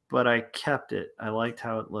 but I kept it. I liked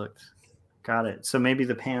how it looked. Got it. So maybe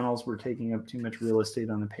the panels were taking up too much real estate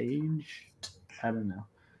on the page. I don't know.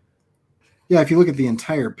 Yeah, if you look at the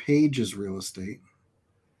entire page as real estate.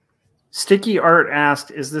 Sticky Art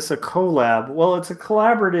asked, is this a collab? Well, it's a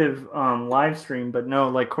collaborative live stream, but no,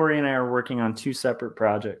 like Corey and I are working on 2 separate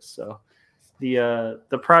projects. So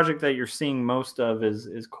the project that you're seeing most of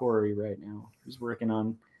is Corey right now. He's working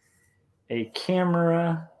on a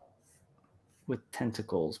camera with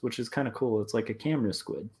tentacles, which is kind of cool. It's like a camera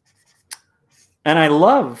squid. And I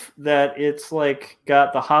love that it's like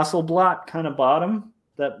got the Hasselblad kind of bottom,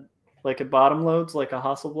 that like it bottom loads like a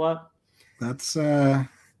Hasselblad. That's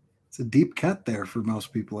it's a deep cut there for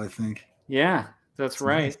most people, I think. Yeah, that's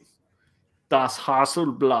right. Nice. Das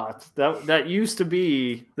Hasselblad. That used to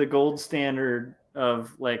be the gold standard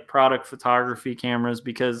of like product photography cameras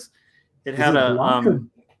because it had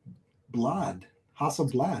Blad.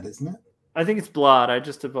 Hasselblad, isn't it? I think it's Blad. I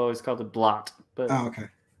just have always called it Blot. But okay.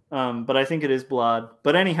 But I think it is Blad.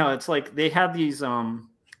 But anyhow, it's like they had these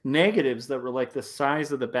negatives that were like the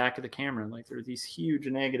size of the back of the camera. Like there were these huge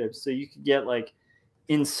negatives, so you could get like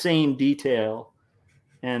insane detail.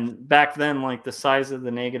 And back then, like the size of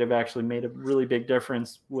the negative actually made a really big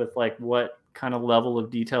difference with like what kind of level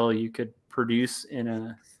of detail you could produce in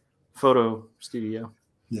a photo studio.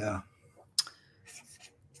 Yeah.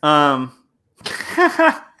 I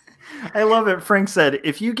love it. Frank said,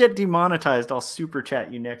 if you get demonetized, I'll super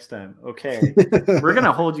chat you next time. Okay. We're going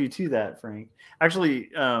to hold you to that, Frank. Actually,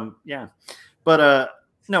 yeah. But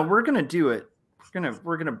no, we're going to do it.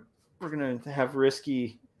 We're going to have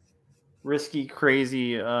risky,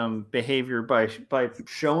 crazy behavior by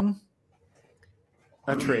showing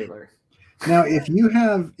a trailer. Now, if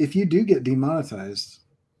you do get demonetized,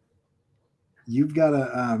 you've got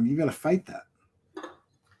to fight that.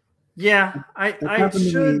 Yeah, I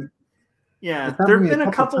should. Yeah, there have been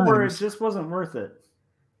a couple where it just wasn't worth it.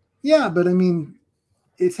 Yeah, but I mean,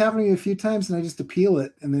 it's happened to me a few times, and I just appeal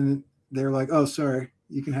it, and then they're like, "Oh, sorry,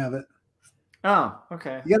 you can have it." Oh,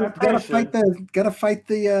 okay. You gotta fight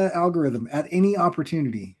the algorithm at any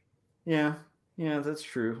opportunity. Yeah, that's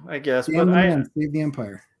true, I guess. Damn but man, save the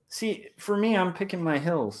empire. See, for me, I'm picking my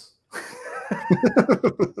hills.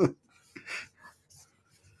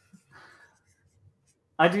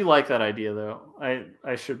 I do like that idea, though.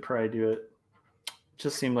 I should probably do it.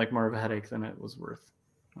 Just seemed like more of a headache than it was worth.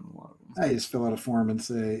 On a lot of them. I just fill out a form and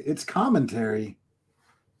say it's commentary,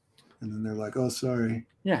 and then they're like, "Oh, sorry."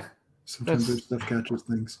 Yeah. Sometimes their stuff catches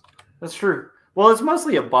things. That's true. Well, it's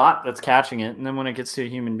mostly a bot that's catching it, and then when it gets to a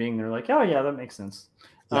human being, they're like, "Oh yeah, that makes sense."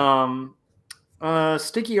 Yeah.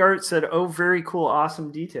 Sticky Art said, "Oh, very cool,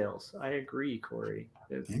 awesome details." I agree, Corey.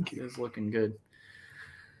 Thank you. It's looking good.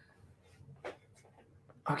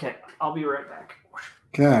 Okay, I'll be right back.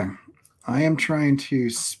 Okay, I am trying to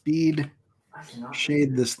speed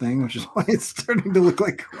shade this thing, which is why it's starting to look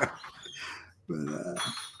like crap. But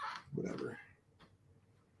whatever.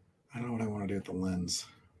 I don't know what I want to do with the lens.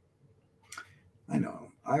 I know.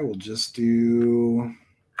 I will just do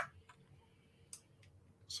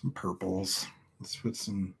some purples. Let's put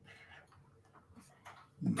some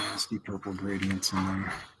nasty purple gradients in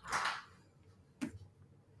there.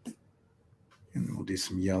 And then we'll do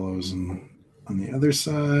some yellows on the other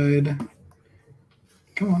side.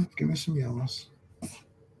 Come on, give me some yellows.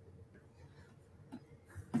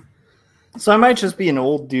 So I might just be an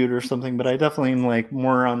old dude or something, but I definitely am like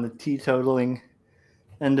more on the teetotaling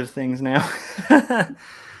end of things now. I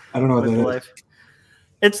don't know what that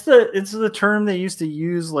is. It's the term they used to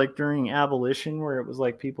use like during abolition, where it was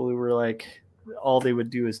like people who were like all they would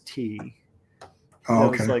do is tea. Oh,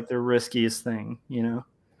 that was like the riskiest thing, you know.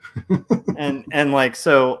 and like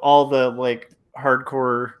so all the like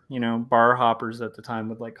hardcore, you know, bar hoppers at the time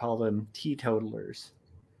would like call them teetotalers.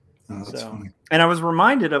 Oh, that's funny. And I was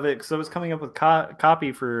reminded of it because I was coming up with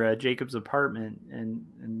copy for Jacob's apartment, and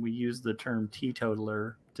we used the term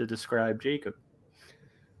teetotaler to describe Jacob.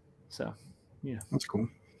 So, yeah, that's cool.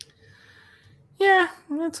 Yeah,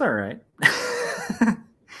 it's all right.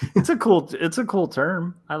 It's a cool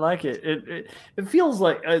term. I like it. It feels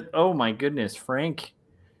like oh my goodness, Frank.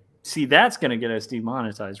 See, that's gonna get us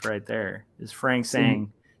demonetized right there. Is Frank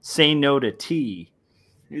saying say no to tea?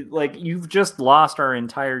 Like you've just lost our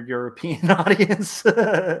entire European audience.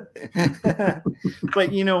 But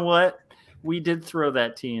you know what? We did throw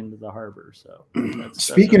that tea into the harbor. So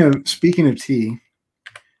speaking of tea,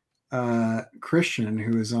 Christian,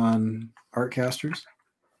 who is on Artcasters,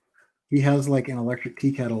 he has like an electric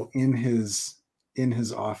tea kettle in his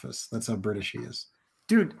office. That's how British he is.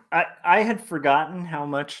 Dude, I had forgotten how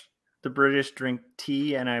much the British drink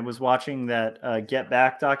tea, and I was watching that Get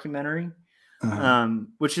Back documentary.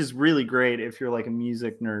 Which is really great if you're like a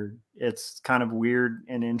music nerd. It's kind of weird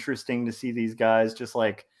and interesting to see these guys just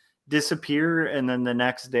like disappear and then the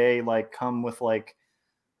next day like come with like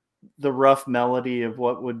the rough melody of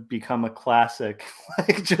what would become a classic,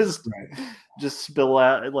 like just spill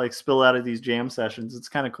out of these jam sessions. It's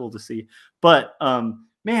kind of cool to see. But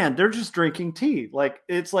man, they're just drinking tea. Like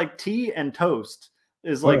it's like tea and toast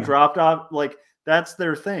is like dropped off, like that's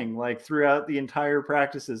their thing. Like throughout the entire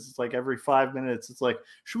practices, it's like every 5 minutes, it's like,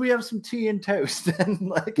 should we have some tea and toast? And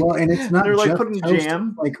like, well, and it's not they're just like putting toast,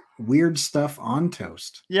 jam, like weird stuff on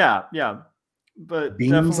toast. Yeah, but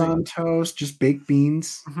beans on toast, just baked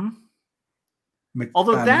beans. Mm-hmm.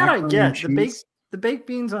 Although that I get the baked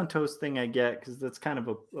beans on toast thing, I get because that's kind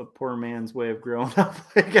of a poor man's way of growing up.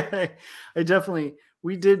 Like I definitely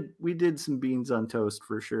we did some beans on toast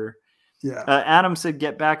for sure. Yeah. Adam said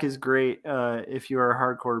Get Back is great if you are a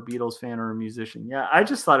hardcore Beatles fan or a musician. Yeah, I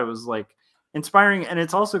just thought it was like inspiring, and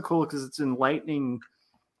it's also cool because it's enlightening.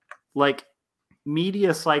 Like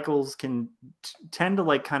media cycles can tend to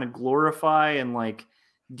like kind of glorify and like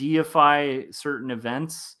deify certain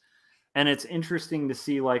events, and it's interesting to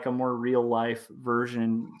see like a more real life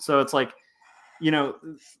version. So it's like, you know,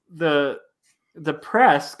 the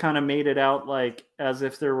press kind of made it out like as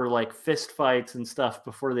if there were like fist fights and stuff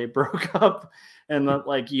before they broke up, and that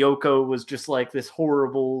like Yoko was just like this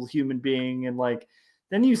horrible human being, and like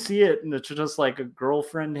then you see it and it's just like a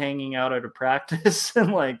girlfriend hanging out at a practice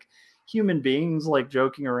and like human beings like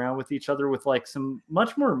joking around with each other with like some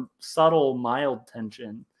much more subtle, mild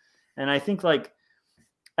tension. And I think like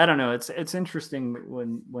I don't know, it's interesting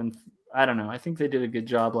when I don't know, I think they did a good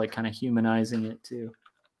job like kind of humanizing it too.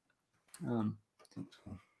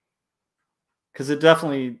 Because it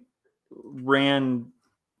definitely ran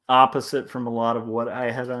opposite from a lot of what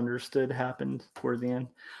I had understood happened toward the end.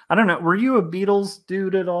 I don't know. Were you a Beatles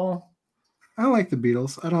dude at all? I like the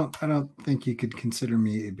Beatles. I don't think you could consider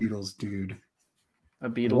me a Beatles dude. A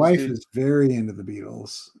My Beatles wife dude? is very into the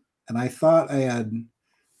Beatles, and I thought I had,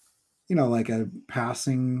 like a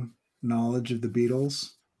passing knowledge of the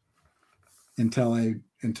Beatles until I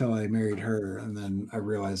married her, and then I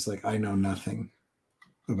realized like I know nothing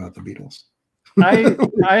about the Beatles.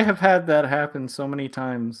 I have had that happen so many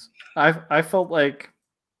times. I felt like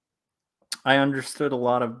I understood a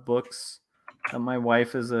lot of books that my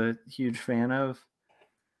wife is a huge fan of.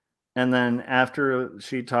 And then after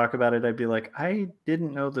she'd talk about it, I'd be like, I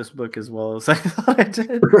didn't know this book as well as I thought I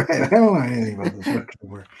did. Right. I don't know anything about this book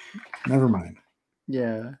before. Never mind.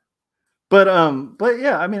 Yeah. But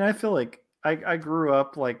yeah, I mean, I feel like I grew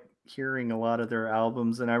up like hearing a lot of their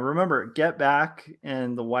albums, and I remember Get Back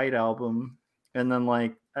and the White Album, and then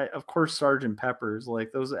like of course Sgt. Pepper's,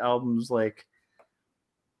 like those albums like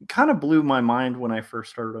kind of blew my mind when I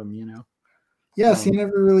first heard them, you know. Yeah, see, I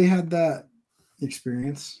never really had that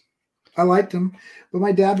experience. I liked him, but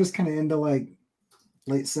my dad was kind of into like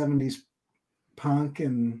late 70s punk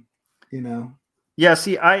and, Yeah,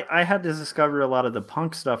 see, I had to discover a lot of the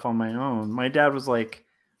punk stuff on my own. My dad was like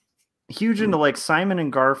huge into like Simon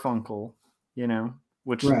and Garfunkel, you know,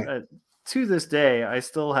 which right. to this day I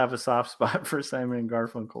still have a soft spot for Simon and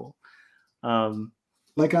Garfunkel.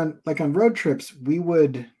 Like on road trips, we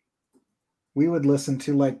would listen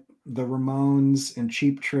to like the Ramones and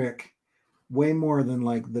Cheap Trick way more than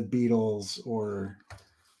like the Beatles or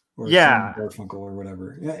yeah, Simon Garfunkel or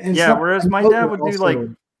whatever. And yeah. Whereas my dad would do like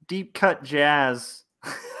deep cut jazz,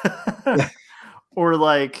 or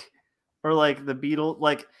like the Beatles,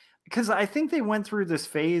 like, because I think they went through this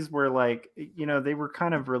phase where like, you know, they were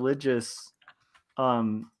kind of religious. I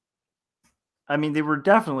mean, they were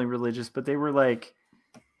definitely religious, but they were like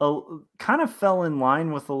kind of fell in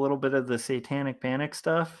line with a little bit of the Satanic Panic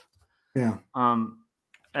stuff. Yeah.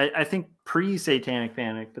 I think pre-Satanic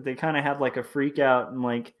Panic, but they kind of had like a freak out, and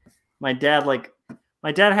like my dad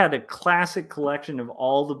had a classic collection of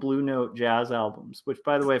all the Blue Note jazz albums, which,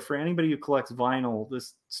 by the way, for anybody who collects vinyl,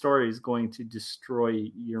 this story is going to destroy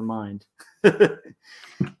your mind.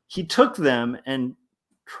 He took them and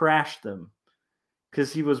trashed them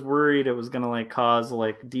because he was worried it was going to like cause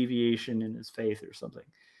like deviation in his faith or something.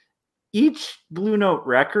 Each Blue Note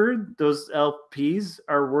record, those LPs,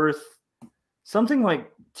 are worth something like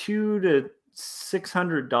 $200 to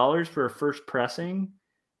 $600 for a first pressing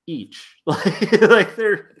each. Like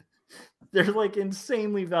they're like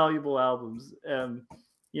insanely valuable albums.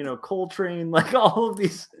 You know, Coltrane, like all of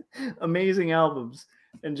these amazing albums,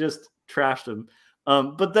 and just trashed them.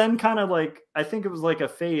 But then kind of like, I think it was like a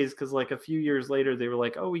phase, because like a few years later they were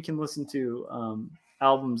like, oh, we can listen to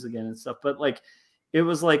albums again and stuff. But like, it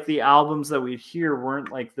was like the albums that we'd hear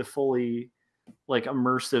weren't like the fully like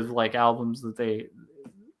immersive like albums that they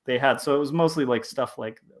had. So it was mostly like stuff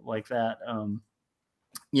like that.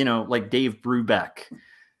 You know, like Dave Brubeck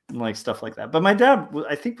and like stuff like that. But my dad,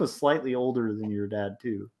 I think, was slightly older than your dad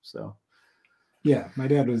too. So yeah, my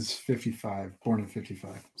dad was 55, born in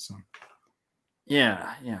 55. So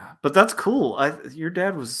yeah. But that's cool. Your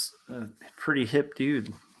dad was a pretty hip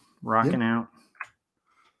dude, rocking out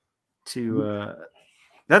to.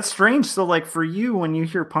 That's strange. So, like, for you, when you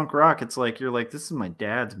hear punk rock, it's like you're like, this is my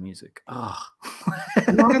dad's music. Oh,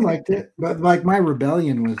 no, I liked it, but like my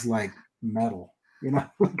rebellion was like metal. You know,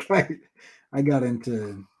 like I got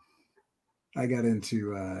into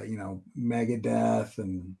you know, Megadeth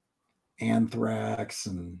and Anthrax,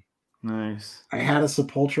 and nice. I had a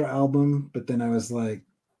Sepultura album, but then I was like,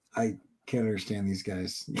 I can't understand these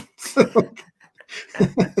guys.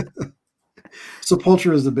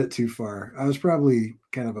 Sepultura is a bit too far. I was probably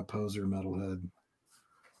kind of a poser metalhead.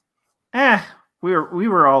 We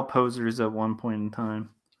were all posers at one point in time.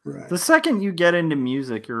 Right. The second you get into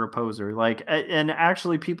music, you're a poser. Like, and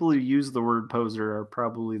actually, people who use the word poser are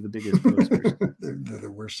probably the biggest posers. They're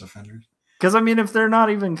the worst offenders. Because I mean, if they're not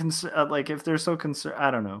even like, if they're so concerned, I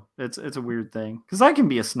don't know. It's a weird thing. Because I can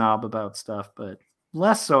be a snob about stuff, but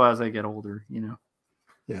less so as I get older. You know.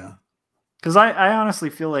 Yeah. Because I honestly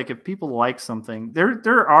feel like if people like something,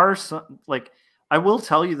 there are some, like, I will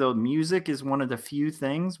tell you though, music is one of the few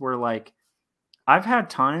things where like I've had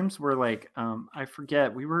times where like I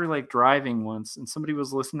forget, we were like driving once and somebody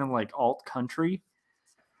was listening to like alt country,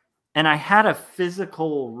 and I had a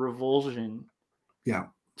physical revulsion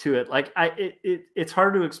to it. Like it's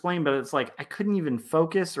hard to explain, but it's like I couldn't even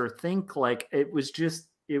focus or think. Like it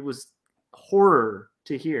was horror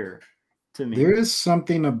to hear to me. There is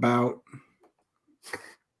something about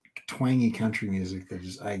twangy country music that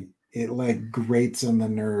just like grates on the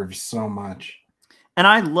nerves so much. And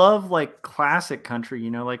I love like classic country,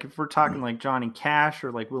 like if we're talking like Johnny Cash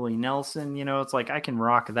or like Willie Nelson, it's like I can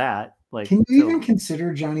rock that. Like, can you even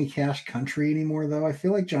consider Johnny Cash country anymore, though? I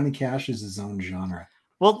feel like Johnny Cash is his own genre.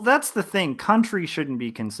 Well, that's the thing. Country shouldn't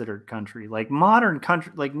be considered country. Like modern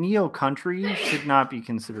country, like neo country should not be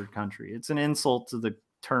considered country. It's an insult to the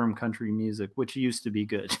term country music, which used to be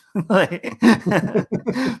good. Like,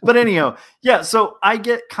 but anyhow, yeah. So I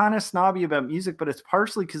get kind of snobby about music, but it's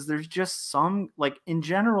partially because there's just some, like in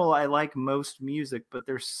general, I like most music, but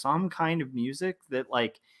there's some kind of music that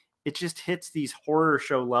like it just hits these horror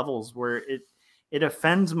show levels where it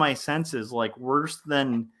offends my senses like worse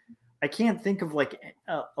than. I can't think of like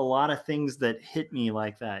a lot of things that hit me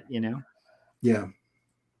like that, Yeah.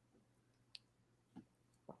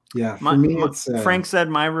 Yeah. For me, it's Frank said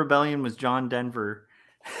my rebellion was John Denver.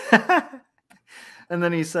 And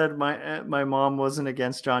then he said my mom wasn't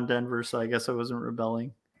against John Denver, so I guess I wasn't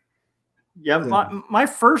rebelling. Yeah. My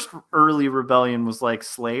first early rebellion was like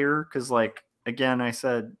Slayer. Cause like, again, I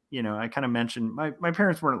said, I kind of mentioned my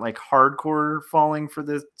parents weren't like hardcore falling for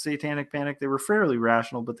the Satanic Panic. They were fairly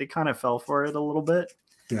rational, but they kind of fell for it a little bit.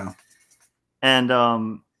 Yeah.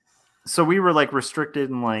 And so we were like restricted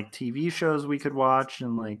in like TV shows we could watch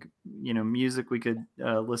and like, music we could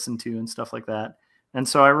listen to and stuff like that. And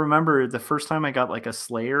so I remember the first time I got like a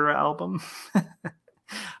Slayer album,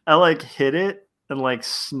 I like hit it and like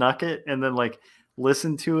snuck it and then like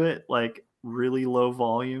listened to it like really low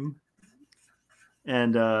volume.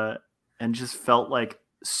 And just felt like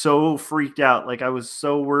so freaked out. Like I was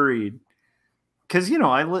so worried because,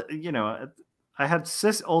 I had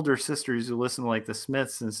older sisters who listened to like the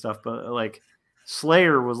Smiths and stuff, but like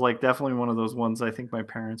Slayer was like definitely one of those ones I think my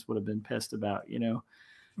parents would have been pissed about,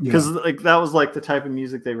 because like that was like the type of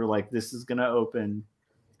music they were like, this is going to open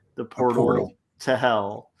the portal to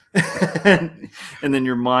hell. And then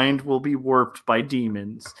your mind will be warped by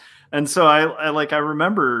demons. And so I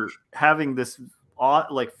remember having this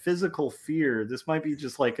like physical fear. This might be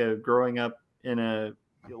just like a growing up in a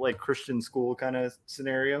like Christian school kind of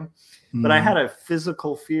scenario, but I had a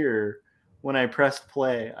physical fear when I pressed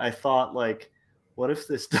play. I thought like, what if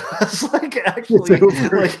this does like actually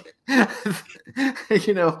like,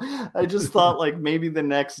 I just thought like maybe the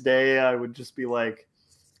next day I would just be like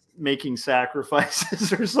making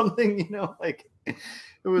sacrifices or something, like it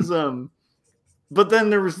was, but then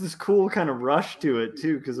there was this cool kind of rush to it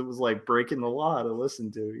too, because it was like breaking the law to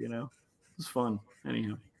listen to, it was fun.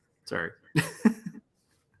 Anyhow, sorry.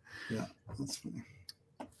 Yeah, that's funny.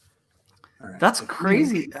 All right. That's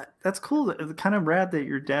crazy. That's cool. It's kind of rad that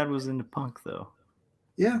your dad was into punk, though.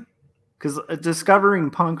 Yeah, because discovering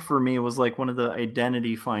punk for me was like one of the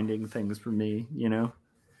identity finding things for me.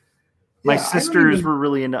 My sisters were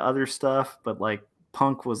really into other stuff, but like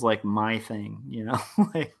punk was like my thing.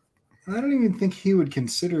 Like. I don't even think he would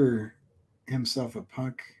consider himself a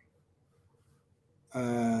punk,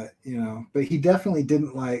 but he definitely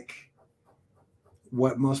didn't like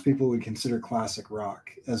what most people would consider classic rock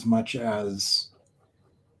as much as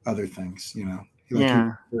other things, He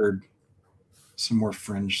preferred some more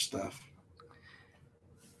fringe stuff.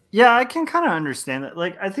 Yeah, I can kind of understand that.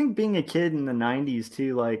 Like, I think being a kid in the 90s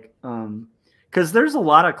too, like, because there's a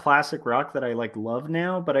lot of classic rock that I like love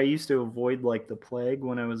now, but I used to avoid like the plague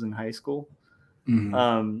when I was in high school.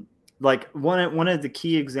 Mm-hmm. Like one of the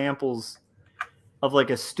key examples of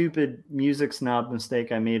like a stupid music snob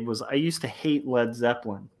mistake I made was I used to hate Led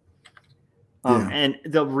Zeppelin. And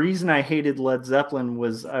the reason I hated Led Zeppelin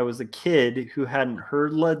was I was a kid who hadn't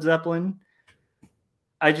heard Led Zeppelin.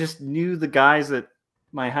 I just knew the guys at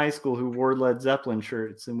my high school who wore Led Zeppelin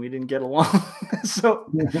shirts and we didn't get along. So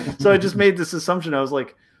I just made this assumption. I was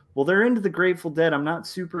like, well, they're into the Grateful Dead. I'm not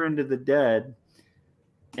super into the Dead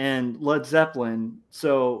and Led Zeppelin.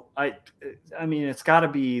 So I mean, it's gotta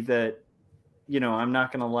be that, I'm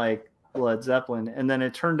not going to like Led Zeppelin. And then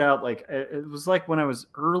it turned out like, it was like when I was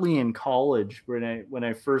early in college when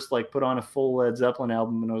I first like put on a full Led Zeppelin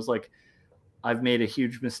album and I was like, I've made a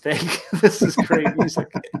huge mistake. This is great music.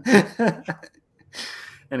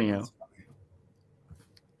 Anyhow.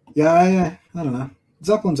 Yeah, I don't know.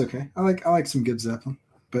 Zeppelin's okay. I like some good Zeppelin,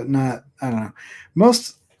 but not, I don't know.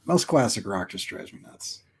 Most classic rock just drives me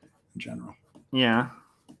nuts in general. Yeah.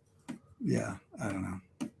 Yeah, I don't know.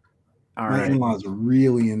 My in-laws are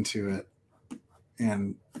really into it,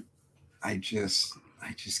 and I just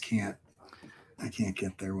can't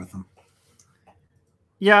get there with them.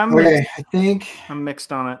 Yeah, I think I'm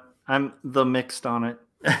mixed on it. I'm the mixed on it.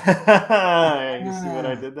 You see what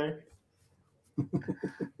I did there?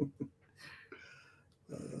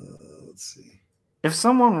 Let's see. If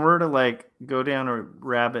someone were to like go down a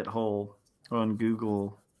rabbit hole on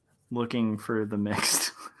Google looking for the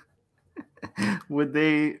mixed, would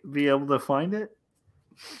they be able to find it?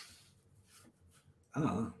 I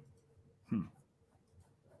don't know.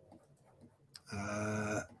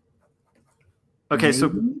 Okay, maybe?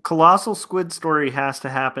 so Colossal Squid story has to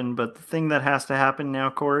happen, but the thing that has to happen now,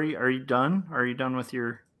 Corey, are you done? Are you done with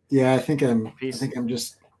your? Yeah, I think I'm piece?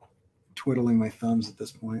 just twiddling my thumbs at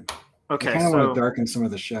this point. Okay, I kind of want to darken some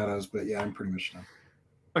of the shadows, but yeah, I'm pretty much done.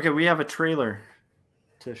 Okay, we have a trailer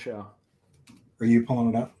to show. Are you pulling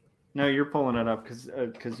it up? No, you're pulling it up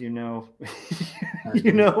because you know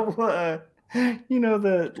you know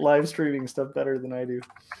the live streaming stuff better than I do.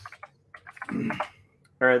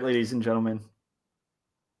 All right, ladies and gentlemen.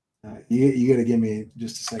 You got to give me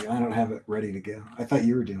just a second. I don't have it ready to go. I thought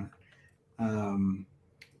you were doing it.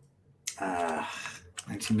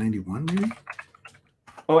 1991, maybe?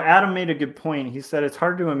 Oh, Adam made a good point. He said it's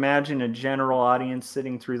hard to imagine a general audience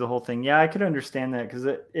sitting through the whole thing. Yeah, I could understand that because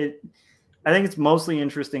I think it's mostly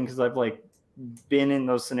interesting because I've like been in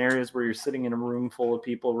those scenarios where you're sitting in a room full of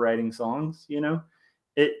people writing songs. You know,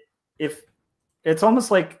 if it's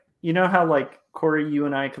almost like, you know how like Corey, you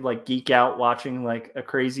and I could like geek out watching like a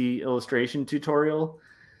crazy illustration tutorial.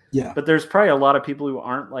 Yeah. But there's probably a lot of people who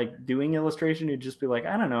aren't like doing illustration who'd just be like,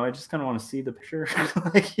 I don't know, I just kind of want to see the picture.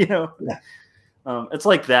 Like, you know, yeah. It's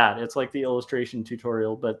like that. It's like the illustration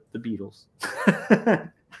tutorial, but the Beatles.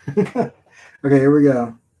 Okay, here we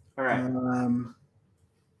go. All right.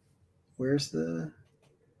 Where's the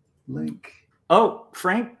link? Oh,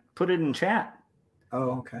 Frank put it in chat.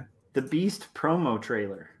 Oh, okay. The Beast promo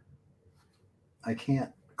trailer. I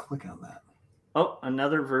can't click on that. Oh,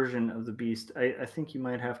 another version of the Beast. I think you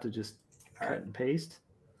might have to just cut and paste.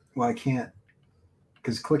 Well, I can't,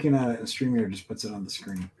 because clicking on it in StreamYard just puts it on the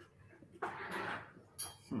screen.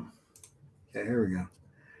 Okay, here we go.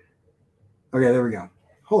 Okay, there we go.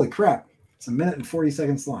 Holy crap. It's 1 minute and 40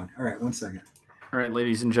 seconds long. All right, 1 second. All right,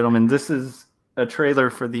 ladies and gentlemen, this is a trailer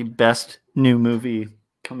for the best new movie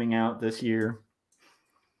coming out this year.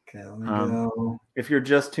 Okay, let me go. If you're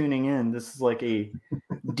just tuning in, this is like a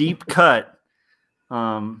deep cut,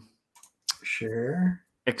 share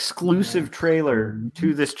exclusive trailer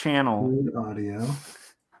to this channel. Audio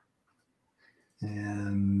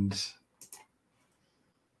and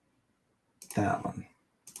that one.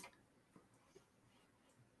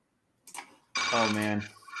 Oh man.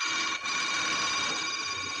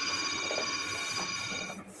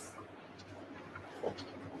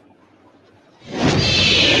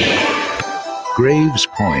 Graves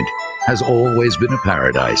Point has always been a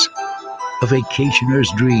paradise, a vacationer's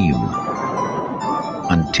dream.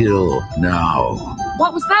 Until now.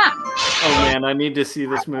 What was that? Oh man, I need to see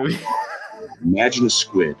this movie. Imagine a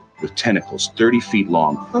squid with tentacles 30 feet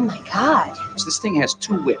long. Oh my God. So this thing has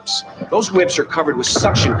 2 whips. Those whips are covered with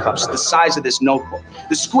suction cups the size of this notebook.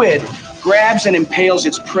 The squid grabs and impales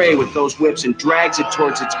its prey with those whips and drags it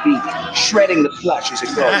towards its beak, shredding the flesh as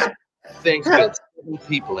it goes. Thing's killed 7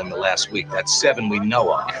 people in the last week. That's 7 we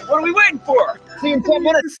know of. What are we waiting for? See in 10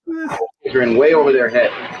 minutes. Figuring way over their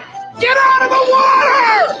head. Get out of the water!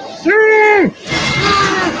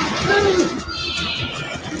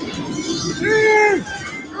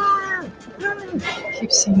 I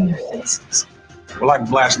keep seeing their faces. Well, I can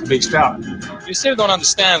blast the beast out. You still don't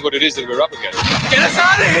understand what it is that we're up against. Get us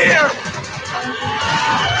out of here!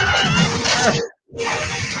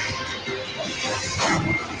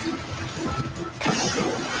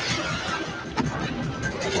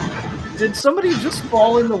 Did somebody just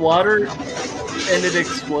fall in the water and it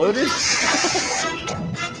exploded?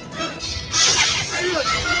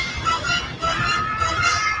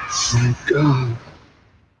 Oh, God.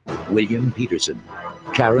 William Peterson,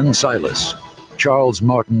 Karen Silas, Charles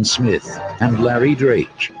Martin Smith, and Larry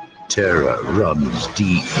Drake. Terror runs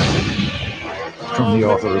deep. From the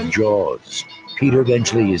author of Jaws, Peter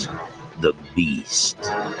Benchley's The Beast.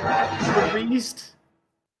 The Beast?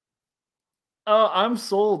 Oh, I'm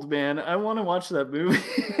sold, man. I want to watch that movie.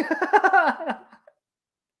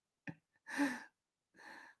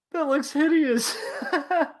 That looks hideous.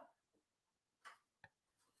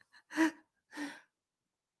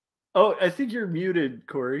 Oh, I think you're muted,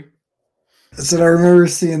 Corey. I said I remember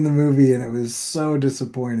seeing the movie and it was so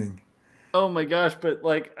disappointing. Oh my gosh, but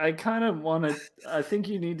like I kind of want to. I think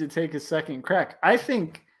you need to take a second crack. I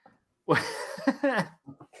think.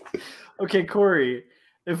 Okay, Corey.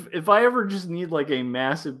 If I ever just need like a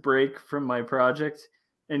massive break from my project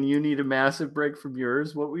and you need a massive break from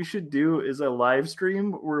yours, what we should do is a live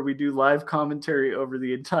stream where we do live commentary over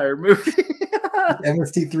the entire movie.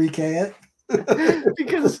 MST3K it?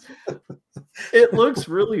 Because It looks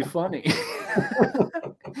really funny.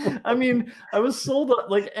 I mean, I was sold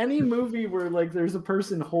like any movie where like there's a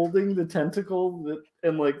person holding the tentacle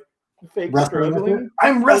and like fake struggling.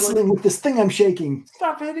 I'm wrestling with this thing I'm shaking.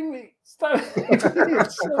 Stop hitting me. Stop hitting me.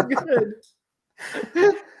 It's so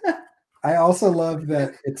good. I also love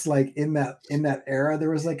that it's like in that era, there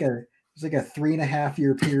was like a 3.5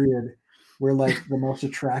 year period where like the most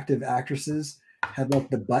attractive actresses had like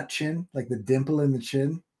the butt chin, like the dimple in the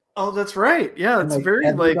chin. Oh, that's right. Yeah, it's like very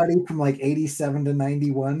everybody from like 87 to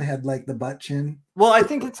 91 had like the butt chin. Well, I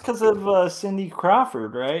think it's because of Cindy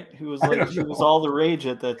Crawford, right? Who was like she was all the rage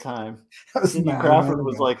at that time. Cindy Crawford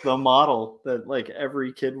was like the model that like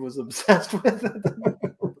every kid was obsessed with.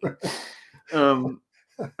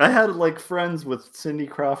 I had like friends with Cindy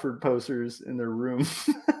Crawford posters in their room.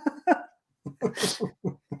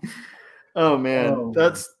 Oh man,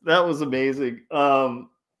 that was amazing.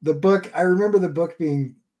 The book, I remember the book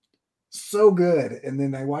being so good, and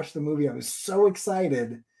then I watched the movie. I was so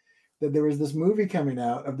excited that there was this movie coming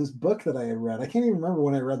out of this book that I had read. I can't even remember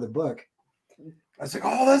when I read the book. I was like,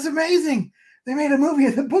 oh, that's amazing. They made a movie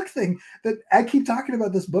of the book thing. That I keep talking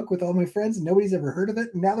about this book with all my friends, and nobody's ever heard of it.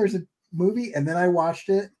 And now there's a movie, and then I watched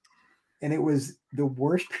it, and it was the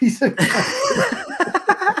worst piece of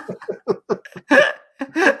I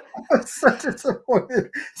was so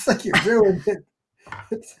disappointed. It's like you ruined it.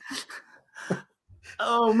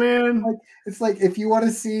 Oh man. It's like if you want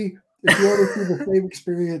to see the same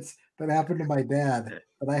experience that happened to my dad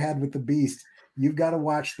that I had with the Beast, you've got to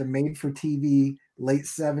watch the made for TV late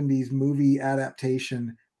 70s movie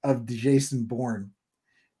adaptation of Jason Bourne.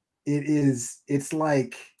 It's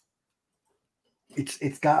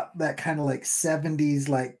got that kind of like 70s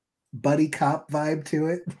like buddy cop vibe to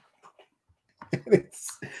it.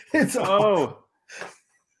 It's awesome.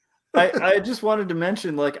 I just wanted to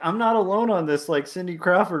mention, like, I'm not alone on this, like, Cindy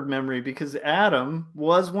Crawford memory, because Adam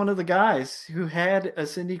was one of the guys who had a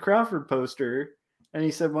Cindy Crawford poster, and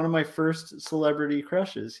he said one of my first celebrity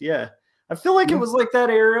crushes. Yeah. I feel like it was like that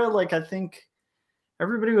era. Like, I think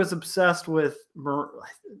everybody was obsessed with,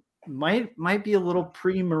 might be a little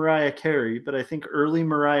pre-Mariah Carey, but I think early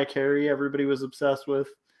Mariah Carey, everybody was obsessed with.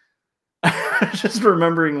 Just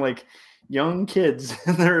remembering, like, young kids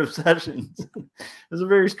and their obsessions. It was a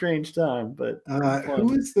very strange time, but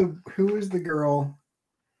who is the girl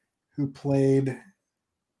who played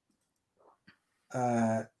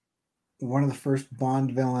one of the first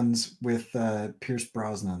Bond villains with Pierce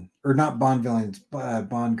Brosnan, or not Bond villains,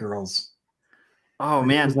 Bond girls? Oh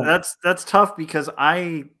man, that's tough because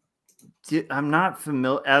I'm not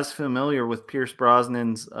as familiar with Pierce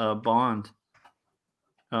Brosnan's Bond.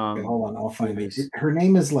 Okay, hold on, I'll find it. Her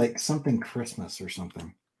name is like something Christmas or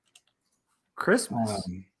something. Christmas.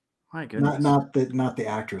 My goodness. Not the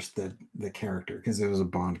actress, the character, because it was a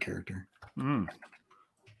Bond character. Mm.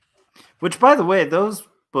 Which, by the way, those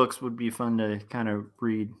books would be fun to kind of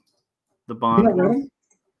read. The Bond. You not read them?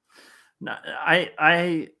 No,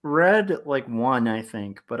 I read like one, I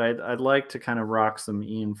think, but I'd like to kind of rock some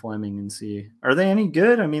Ian Fleming and see, are they any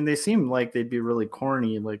good? I mean, they seem like they'd be really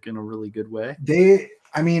corny, like in a really good way.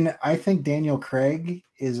 I think Daniel Craig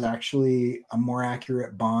is actually a more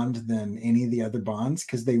accurate Bond than any of the other Bonds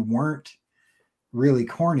because they weren't really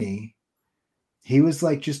corny. He was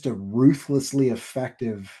like just a ruthlessly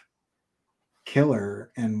effective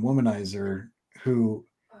killer and womanizer who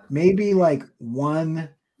maybe like one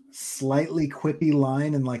slightly quippy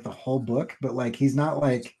line in like the whole book, but like he's not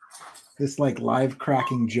like this like live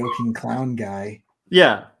cracking joking clown guy.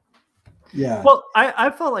 Yeah. Yeah. Well, I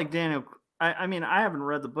felt like Daniel. I mean, I haven't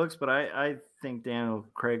read the books, but I think Daniel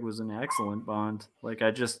Craig was an excellent Bond. Like, I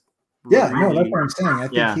just that's what I'm saying. I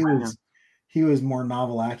think he was more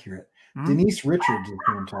novel accurate. Mm-hmm. Denise Richards is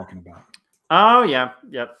who I'm talking about. Oh yeah,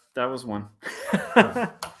 yep, that was one.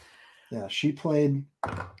 Yeah, she played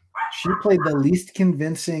the least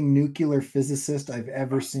convincing nuclear physicist I've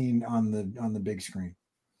ever seen on the big screen.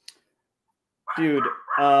 Dude,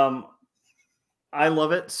 I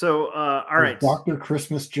love it. So, all right. Dr.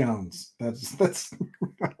 Christmas Jones. That's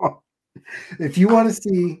if you want to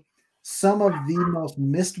see some of the most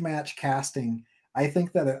mismatched casting, I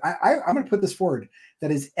think that I'm going to put this forward,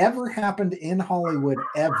 that has ever happened in Hollywood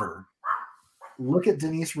ever. Look at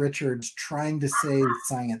Denise Richards trying to say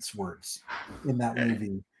science words in that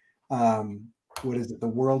movie. What is it? The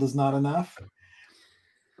World Is Not Enough.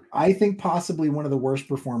 I think possibly one of the worst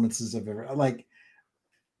performances I've ever, like,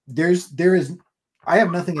 I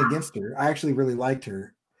have nothing against her. I actually really liked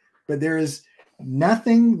her, but there is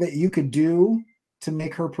nothing that you could do to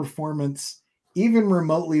make her performance even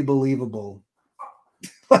remotely believable.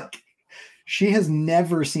 Like, she has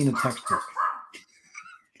never seen a textbook.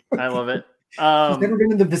 I love it. She's never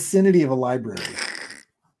been in the vicinity of a library.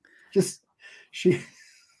 Just she,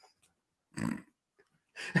 and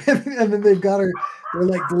then they've got her. They're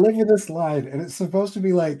like, deliver this line, and it's supposed to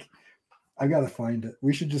be like, I gotta find it.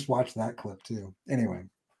 We should just watch that clip too. Anyway,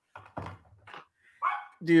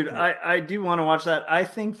 dude, I do want to watch that. I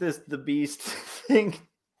think the Beast thing.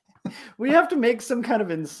 We have to make some kind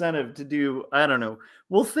of incentive to do. I don't know.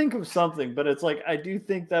 We'll think of something, but it's like I do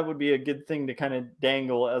think that would be a good thing to kind of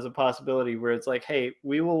dangle as a possibility. Where it's like, hey,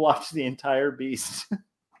 we will watch the entire Beast.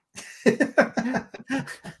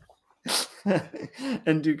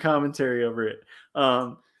 And do commentary over it.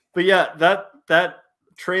 But yeah, that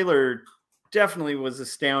trailer definitely was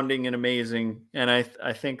astounding and amazing. And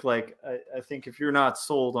I think like I think if you're not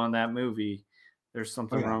sold on that movie, there's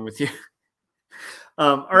something wrong with you.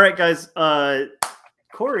 All right, guys.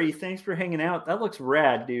 Corey, thanks for hanging out. That looks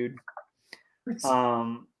rad, dude.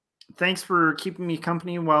 Thanks for keeping me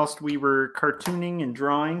company whilst we were cartooning and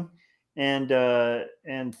drawing. And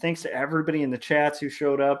thanks to everybody in the chats who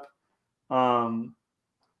showed up. And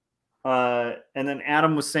then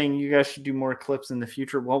Adam was saying you guys should do more clips in the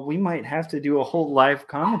future. Well, we might have to do a whole live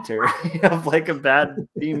commentary of like a bad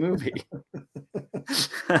B movie.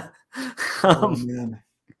 Oh, man.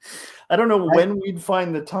 I don't know when we'd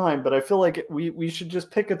find the time, but I feel like we should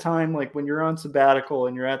just pick a time, like when you're on sabbatical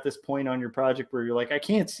and you're at this point on your project where you're like, I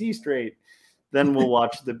can't see straight. Then we'll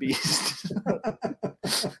watch The Beast.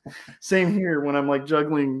 Same here when I'm like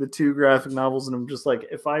juggling the two graphic novels and I'm just like,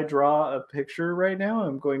 if I draw a picture right now,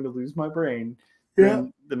 I'm going to lose my brain. Yeah.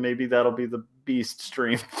 Then maybe that'll be the Beast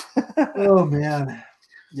stream. Oh, man.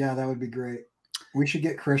 Yeah, that would be great. We should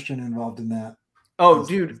get Christian involved in that. Oh,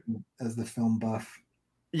 dude. As the film buff.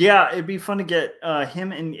 Yeah, it'd be fun to get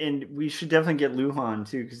him and we should definitely get Luhan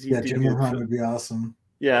too. Yeah, Jim Luhan would be awesome.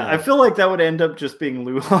 Yeah, I feel like that would end up just being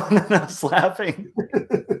Luhan and us laughing.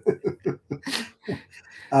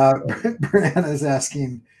 Brianna is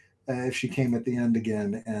asking if she came at the end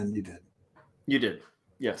again, and you did. You did,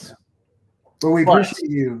 yes. Yeah. But we appreciate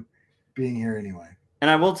you being here anyway. And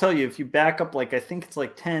I will tell you, if you back up, like I think it's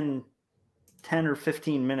like 10 or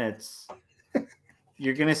 15 minutes,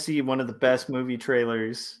 you're going to see one of the best movie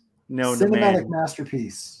trailers known to man. Cinematic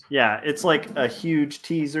masterpiece. Yeah, it's like a huge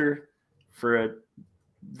teaser for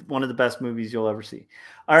one of the best movies you'll ever see.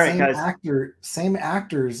 All right, guys. Same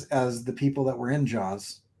actors as the people that were in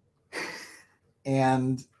Jaws.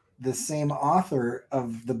 And the same author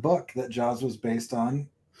of the book that Jaws was based on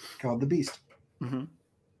called The Beast. Mm-hmm.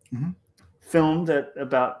 Mm-hmm. Filmed at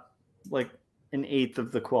about like an eighth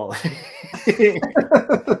of the quality. I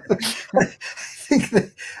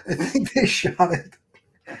think they shot it.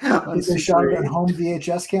 They shot it on home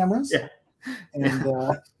VHS cameras. Yeah. And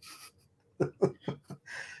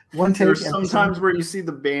one take. There's sometimes where you see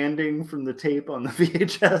the banding from the tape on the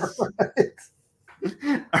VHS. Right.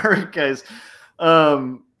 All right, guys.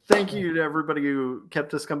 Thank you to everybody who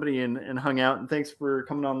kept us company and hung out, and thanks for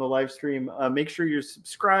coming on the live stream. Make sure you're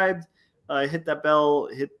subscribed. Hit that bell.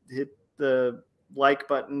 Hit the like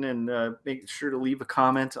button, and make sure to leave a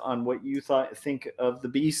comment on what you think of The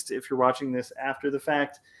Beast if you're watching this after the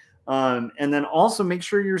fact. And then also make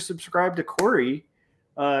sure you're subscribed to Corey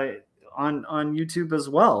on YouTube as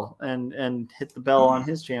well, and hit the bell on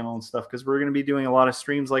his channel and stuff, because we're going to be doing a lot of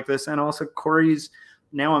streams like this. And also Corey's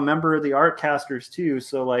now a member of the Artcasters too,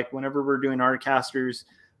 so like whenever we're doing Artcasters,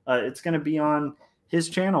 it's going to be on his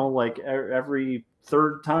channel like every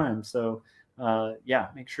third time. So yeah,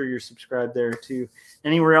 make sure you're subscribed there too.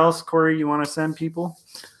 Anywhere else, Corey, you want to send people?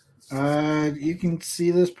 You can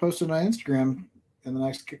see this posted on Instagram in the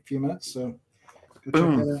next few minutes, so go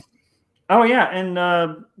check that out. Oh yeah, and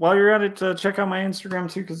while you're at it, check out my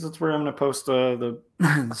Instagram too, because that's where I'm going to post the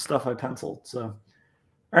stuff I penciled. So, all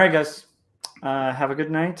right, guys, have a good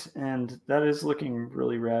night, and that is looking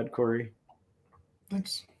really rad, Corey.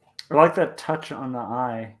 Thanks. I like that touch on the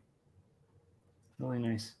eye. Really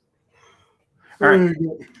nice. All right.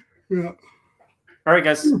 Yeah. All right,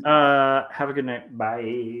 guys. Have a good night.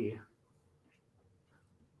 Bye.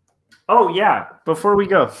 Oh yeah, before we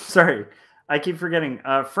go, sorry, I keep forgetting.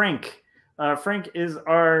 Frank. Frank is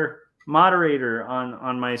our moderator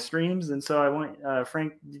on my streams, and so I want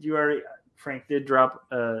Frank. Frank did drop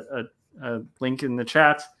a link in the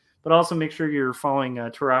chat, but also make sure you're following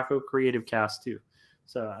Tarako Creative Cast too.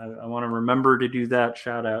 So I want to remember to do that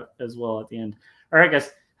shout out as well at the end. All right, guys,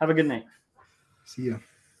 have a good night. See ya.